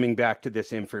 again, coming back to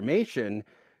this information,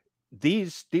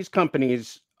 these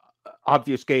companies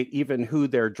obfuscate even who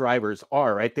their drivers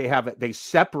are, right? They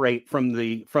separate from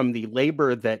the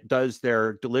labor that does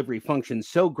their delivery function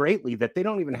so greatly that they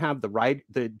don't even have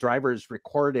the drivers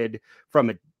recorded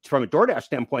from a DoorDash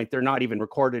standpoint. They're not even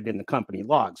recorded in the company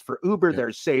logs. For Uber,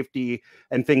 there's safety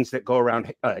and things that go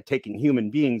around taking human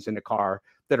beings in a car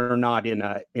that are not in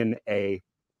a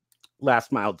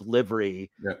last mile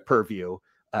delivery purview.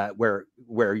 Where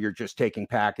you're just taking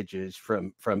packages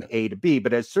from A to B.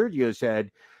 But as Sergio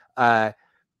said,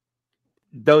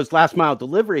 those last mile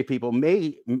delivery people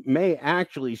may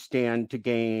actually stand to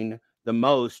gain the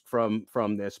most from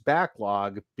this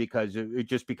backlog because of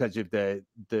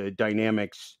the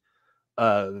dynamics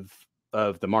of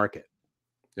the market.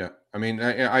 Yeah, I mean,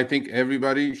 I think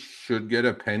everybody should get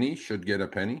a penny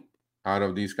out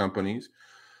of these companies,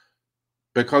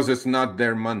 because it's not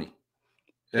their money.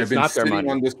 They've been sitting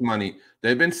on this money.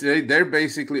 They're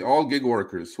basically all gig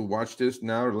workers who watch this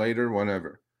now or later,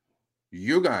 whenever.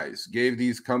 You guys gave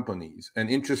these companies an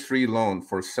interest-free loan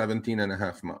for 17 and a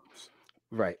half months.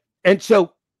 Right. And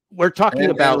so we're talking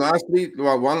about... And lastly,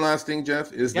 one last thing,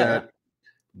 Jeff, is that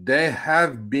they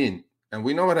have been, and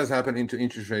we know what has happened to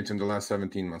interest rates in the last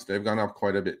 17 months. They've gone up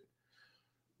quite a bit.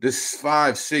 This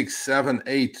 5, 6, 7,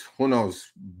 8, who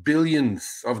knows,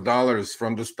 billions of dollars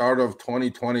from the start of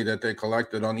 2020 that they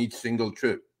collected on each single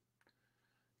trip.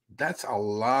 That's a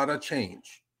lot of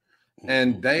change.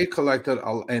 And they collected,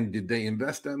 and did they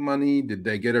invest that money? Did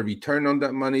they get a return on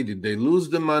that money? Did they lose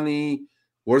the money?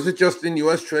 Was it just in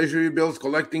U.S. Treasury bills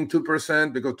collecting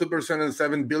 2%? Because 2% and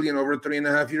 $7 billion over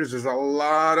 3.5 years is a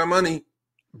lot of money.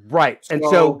 Right. And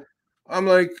so I'm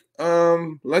like,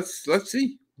 let's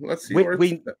see. Let's see where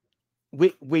the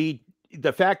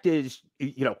fact is,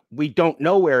 we don't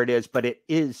know where it is, but it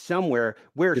is somewhere.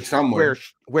 Where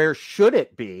should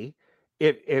it be?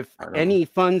 If any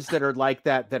funds that are like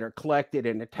that are collected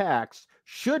in a tax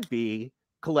should be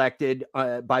collected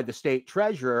by the state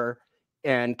treasurer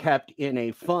and kept in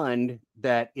a fund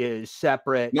that is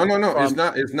separate. No.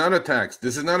 It's not a tax.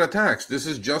 This is not a tax. This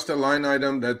is just a line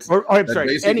item I'm sorry.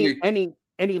 Basically...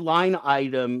 Any line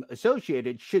item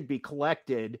associated should be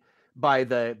collected by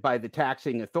the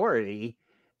taxing authority,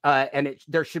 and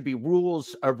there should be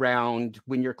rules around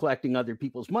when you're collecting other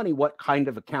people's money, what kind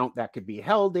of account that could be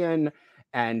held in,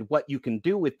 and what you can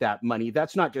do with that money.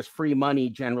 That's not just free money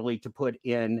generally to put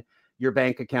in your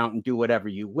bank account and do whatever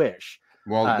you wish.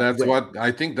 Well,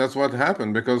 I think that's what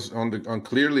happened, because on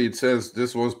clearly it says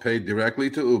this was paid directly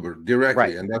to Uber,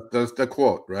 directly, and that's the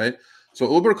quote, right?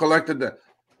 So Uber collected that.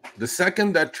 The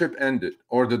second that trip ended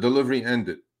or the delivery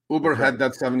ended, Uber had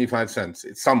that 75 cents.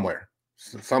 It's somewhere.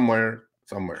 It's somewhere.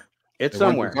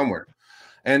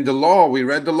 And the law, we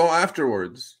read the law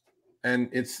afterwards, and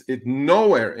it's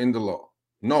nowhere in the law.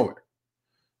 Nowhere.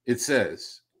 It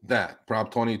says that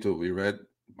Prop 22, we read,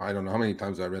 I don't know how many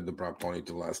times I read the Prop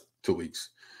 22 last 2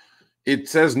 weeks. It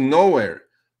says nowhere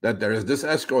that there is this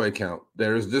escrow account,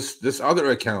 there is this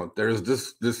other account, there is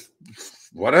this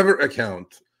whatever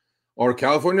account, or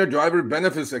California driver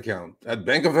benefits account at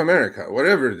Bank of America,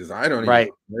 whatever it is. I don't even know.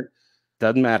 Right?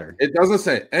 Doesn't matter. It doesn't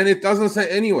say, and it doesn't say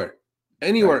anywhere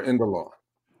in the law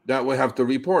that we have to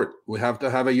report. We have to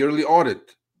have a yearly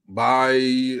audit by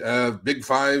a Big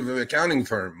Five accounting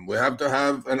firm. We have to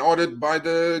have an audit by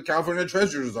the California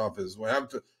Treasurer's Office. We have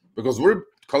to, because we're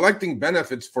collecting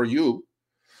benefits for you,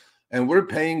 and we're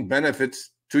paying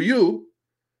benefits to you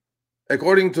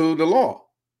according to the law.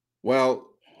 Well,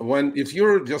 if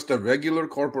you're just a regular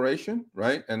corporation,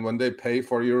 right, and when they pay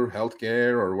for your health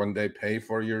care or when they pay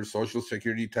for your Social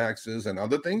Security taxes and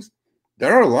other things,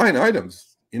 there are line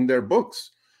items in their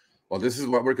books. Well, this is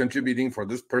what we're contributing for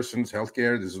this person's health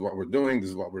care. This is what we're doing.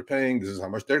 This is what we're paying. This is how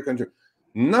much they're contributing.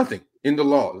 Nothing in the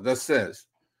law that says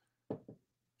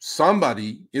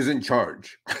somebody is in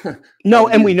charge. No,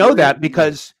 and we know that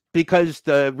because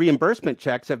the reimbursement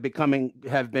checks have been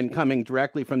coming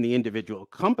directly from the individual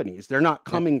companies. They're not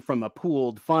coming from a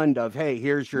pooled fund of, hey,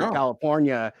 here's your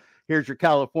California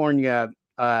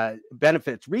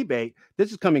benefits rebate.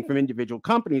 This is coming from individual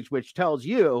companies, which tells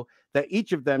you that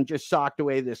each of them just socked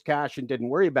away this cash and didn't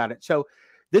worry about it. So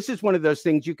this is one of those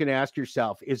things you can ask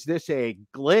yourself, is this a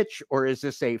glitch or is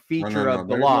this a feature of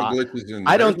the law?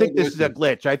 I don't think this is a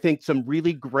glitch. I think some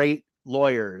really great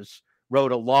lawyers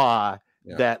wrote a law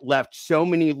that left so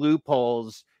many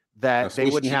loopholes that they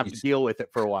wouldn't have to deal with it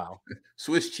for a while.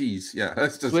 Swiss cheese. Yeah.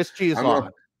 That's just Swiss cheese law.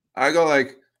 I go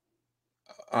like,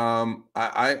 I'm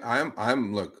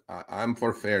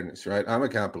for fairness, right? I'm a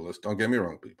capitalist. Don't get me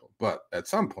wrong, people. But at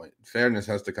some point, fairness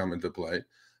has to come into play.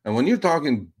 And when you're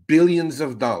talking billions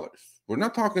of dollars, we're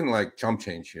not talking like chump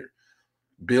change here,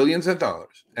 billions of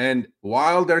dollars. And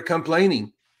while they're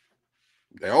complaining,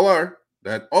 they all are,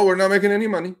 that, oh, we're not making any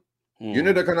money.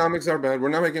 Unit economics are bad. We're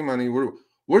not making money.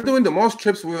 We're doing the most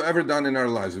trips we've ever done in our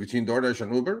lives between DoorDash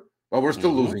and Uber, but we're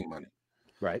still losing money.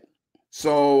 Right.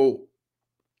 So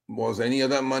was any of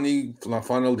that money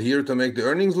funneled here to make the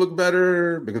earnings look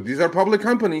better? Because these are public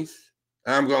companies.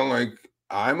 And I'm going like,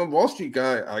 I'm a Wall Street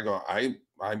guy. I go, I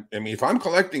mean, if I'm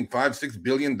collecting $5-6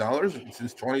 billion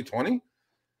since 2020,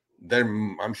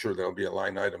 then I'm sure there'll be a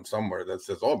line item somewhere that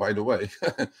says, oh, by the way,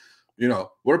 you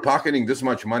know, we're pocketing this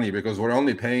much money because we're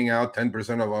only paying out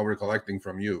 10% of what we're collecting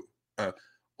from you.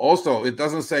 Also, it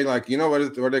doesn't say like, you know,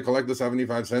 where they collect the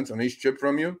 75 cents on each trip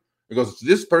from you, because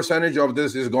this percentage of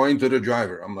this is going to the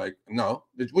driver. I'm like, no,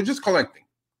 we're just collecting.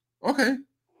 Okay,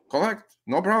 collect,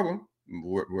 no problem.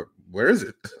 Where is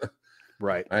it?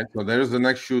 Right. Right. So there's the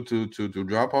next shoe to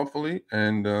drop, hopefully.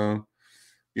 And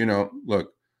you know,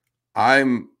 look,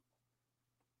 I'm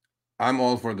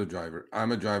all for the driver.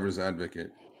 I'm a driver's advocate,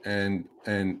 and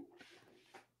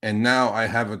now I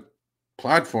have a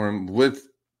platform with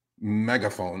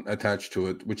megaphone attached to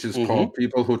it, which is called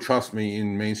People Who Trust Me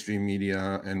in Mainstream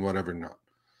Media and whatever not.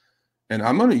 And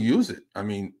I'm going to use it. I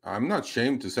mean, I'm not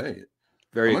ashamed to say it.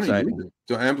 Very exciting. Use it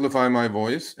to amplify my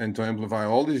voice and to amplify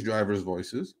all these drivers'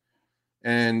 voices.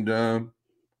 And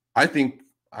I think,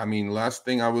 I mean, last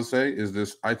thing I will say is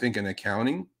this: I think an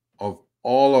accounting of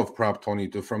all of Prop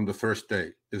 22 from the first day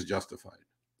is justified.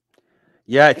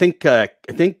 Yeah, I think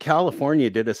California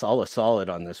did us all a solid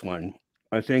on this one.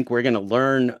 I think we're going to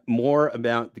learn more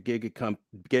about the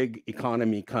gig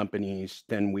economy companies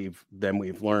than we've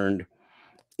learned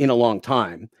in a long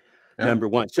time. Yeah. Number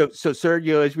one. So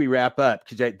Sergio, as we wrap up,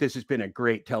 because this has been a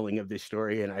great telling of this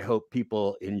story, and I hope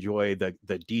people enjoy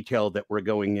the detail that we're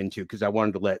going into, because I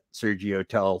wanted to let Sergio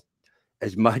tell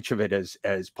as much of it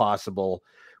as possible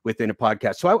within a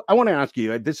podcast. So I want to ask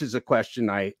you, this is a question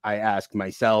I ask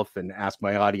myself and ask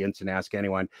my audience and ask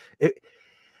anyone.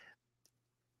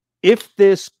 If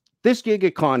this gig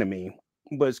economy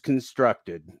was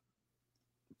constructed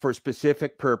for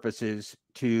specific purposes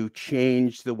to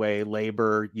change the way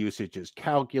labor usage is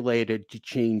calculated, to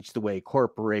change the way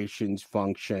corporations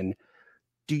function,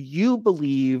 do you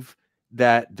believe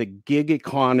that the gig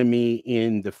economy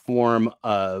in the form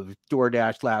of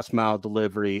DoorDash last mile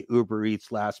delivery, Uber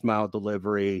Eats last mile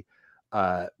delivery,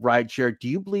 rideshare, do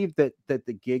you believe that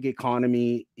the gig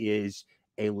economy is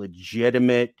a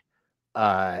legitimate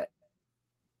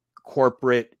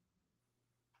corporate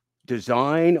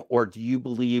design, or do you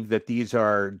believe that these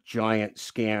are giant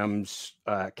scams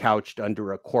couched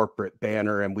under a corporate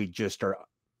banner and we just are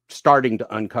starting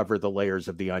to uncover the layers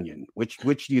of the onion? Which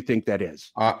do you think that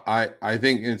is? I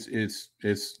think it's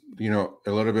you know,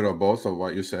 a little bit of both of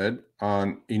what you said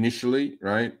initially,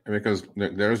 right? Because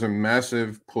there's a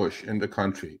massive push in the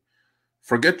country.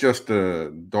 Forget just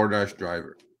the DoorDash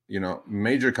driver, you know,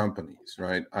 major companies,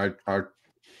 right, are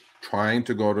trying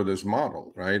to go to this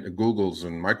model, right? Google's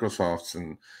and Microsoft's,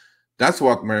 and that's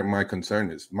what my concern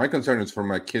is. My concern is for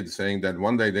my kids, saying that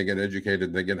one day they get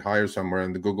educated, they get hired somewhere,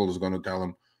 and the Google is going to tell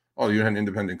them, "Oh, you're an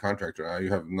independent contractor. You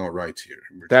have no rights here."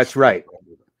 That's right.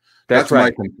 That's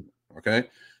right. My concern. Okay.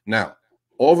 Now,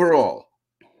 overall,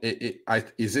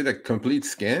 is it a complete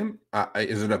scam?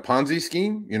 Is it a Ponzi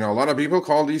scheme? You know, a lot of people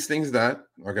call these things that.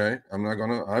 Okay,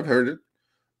 I've heard it.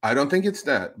 I don't think it's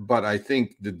that, but I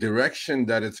think the direction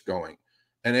that it's going.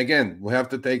 And again, we have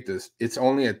to take this. It's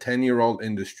only a 10-year-old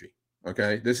industry.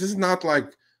 Okay, this is not like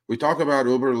we talk about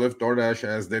Uber, Lyft, DoorDash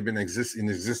as they've been in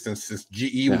existence since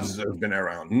GE has been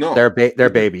around. No, they're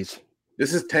babies.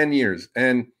 This is 10 years,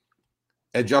 and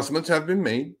adjustments have been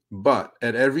made. But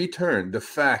at every turn, the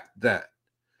fact that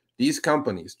these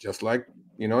companies, just like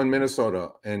in Minnesota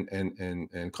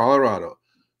and Colorado,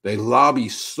 they lobby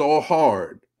so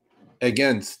hard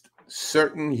against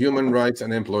certain human rights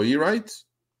and employee rights,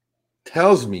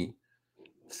 tells me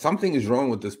something is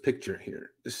wrong with this picture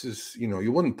here. This is,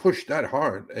 you wouldn't push that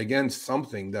hard against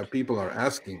something that people are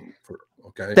asking for.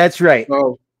 Okay, that's right.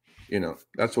 So,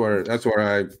 that's where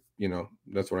I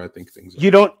think things are.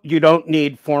 You don't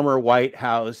need former White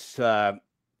House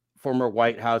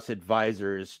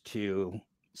advisors to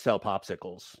sell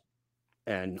popsicles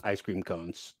and ice cream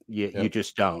cones. You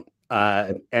just don't.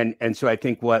 And so I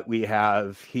think what we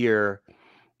have here,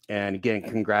 and again,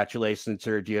 congratulations,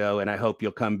 Sergio, and I hope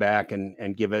you'll come back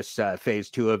and give us phase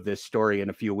 2 of this story in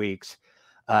a few weeks.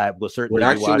 We'll certainly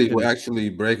we're actually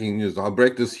breaking news. I'll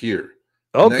break this here.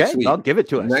 Okay, I'll give it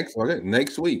to us.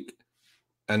 Next week,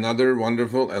 another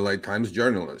wonderful LA Times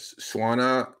journalist,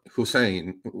 Swana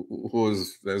Hussein, who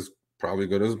is as probably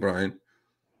good as Brian,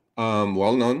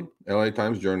 well-known LA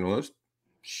Times journalist.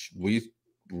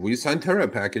 We sent her a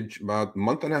package about a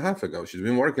month and a half ago. She's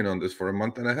been working on this for a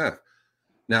month and a half.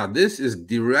 Now, this is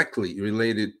directly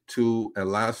related to a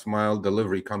last mile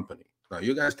delivery company. Now,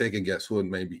 you guys take a guess who it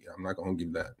may be. I'm not going to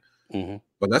give that. Mm-hmm.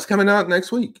 But that's coming out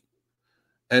next week.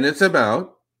 And it's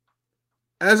about,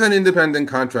 as an independent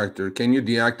contractor, can you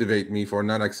deactivate me for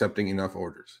not accepting enough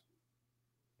orders?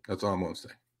 That's all I'm going to say.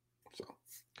 So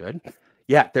good.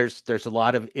 Yeah, there's a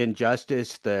lot of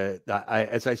injustice.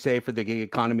 As I say, for the gig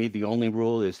economy, the only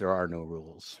rule is there are no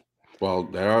rules. Well,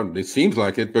 there are. It seems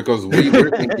like it, because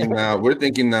we're thinking now. We're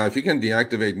thinking now, if you can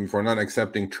deactivate me for not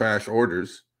accepting trash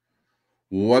orders,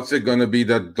 what's it going to be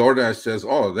that DoorDash says,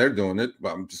 "Oh, they're doing it,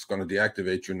 but I'm just going to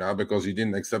deactivate you now because you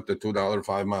didn't accept the $2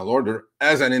 5-mile order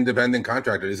as an independent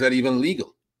contractor"? Is that even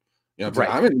legal? Right.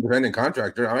 I'm an independent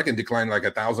contractor. I can decline like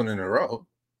 1,000 in a row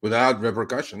without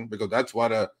repercussion, because that's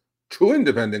what a true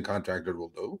independent contractor will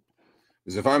do.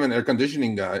 Is if I'm an air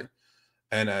conditioning guy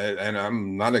and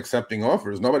I'm not accepting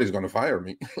offers, nobody's going to fire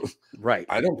me. Right.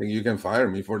 I don't think you can fire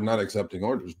me for not accepting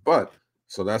orders. But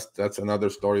so that's another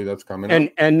story that's coming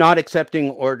up. And not accepting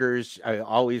orders, I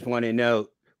always want to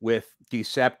note, with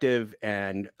deceptive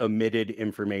and omitted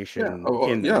information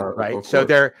in them, right? So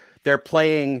they're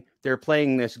playing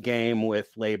this game with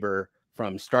labor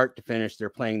from start to finish. They're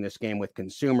playing this game with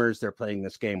consumers. They're playing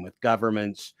this game with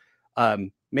governments.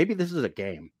 Maybe this is a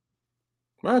game.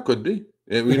 Well, it could be.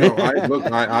 I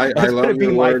love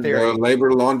your word,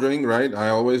 labor laundering, right? I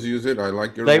always use it. I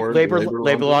like your word.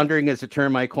 Labor laundering is a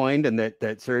term I coined, and that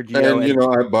Sergio. And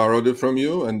I borrowed it from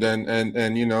you, and then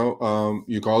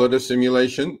you call it a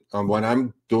simulation. When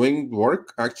I'm doing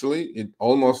work, actually, it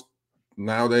almost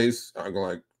nowadays I go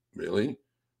like, really?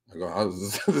 I go, how is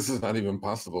this? This is not even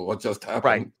possible. What just happened?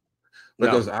 Right.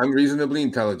 Because I'm reasonably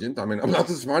intelligent. I mean, I'm not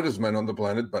the smartest man on the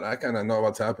planet, but I kind of know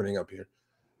what's happening up here.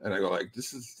 And I go like,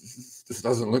 this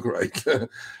doesn't look right.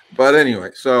 But anyway,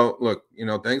 so look,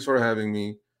 thanks for having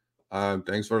me.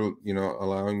 Thanks for,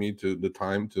 allowing me the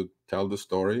time to tell the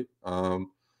story.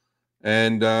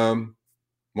 And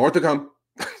more to come.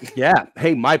 Yeah.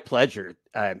 Hey, my pleasure.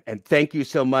 And thank you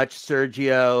so much,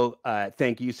 Sergio.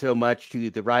 Thank you so much to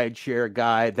the rideshare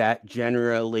guy. That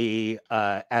generally,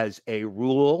 as a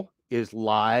rule, is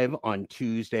live on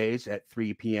Tuesdays at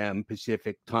 3 p.m.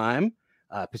 Pacific time.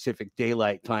 Pacific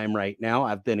Daylight Time right now.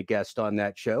 I've been a guest on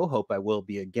that show. Hope I will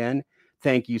be again.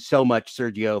 Thank you so much,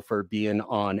 Sergio, for being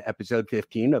on episode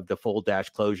 15 of the full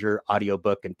Dashclosure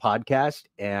audiobook and podcast.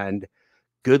 And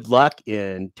good luck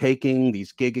in taking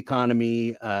these gig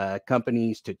economy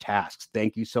companies to tasks.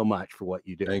 Thank you so much for what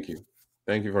you do. Thank you.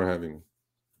 Thank you for having me.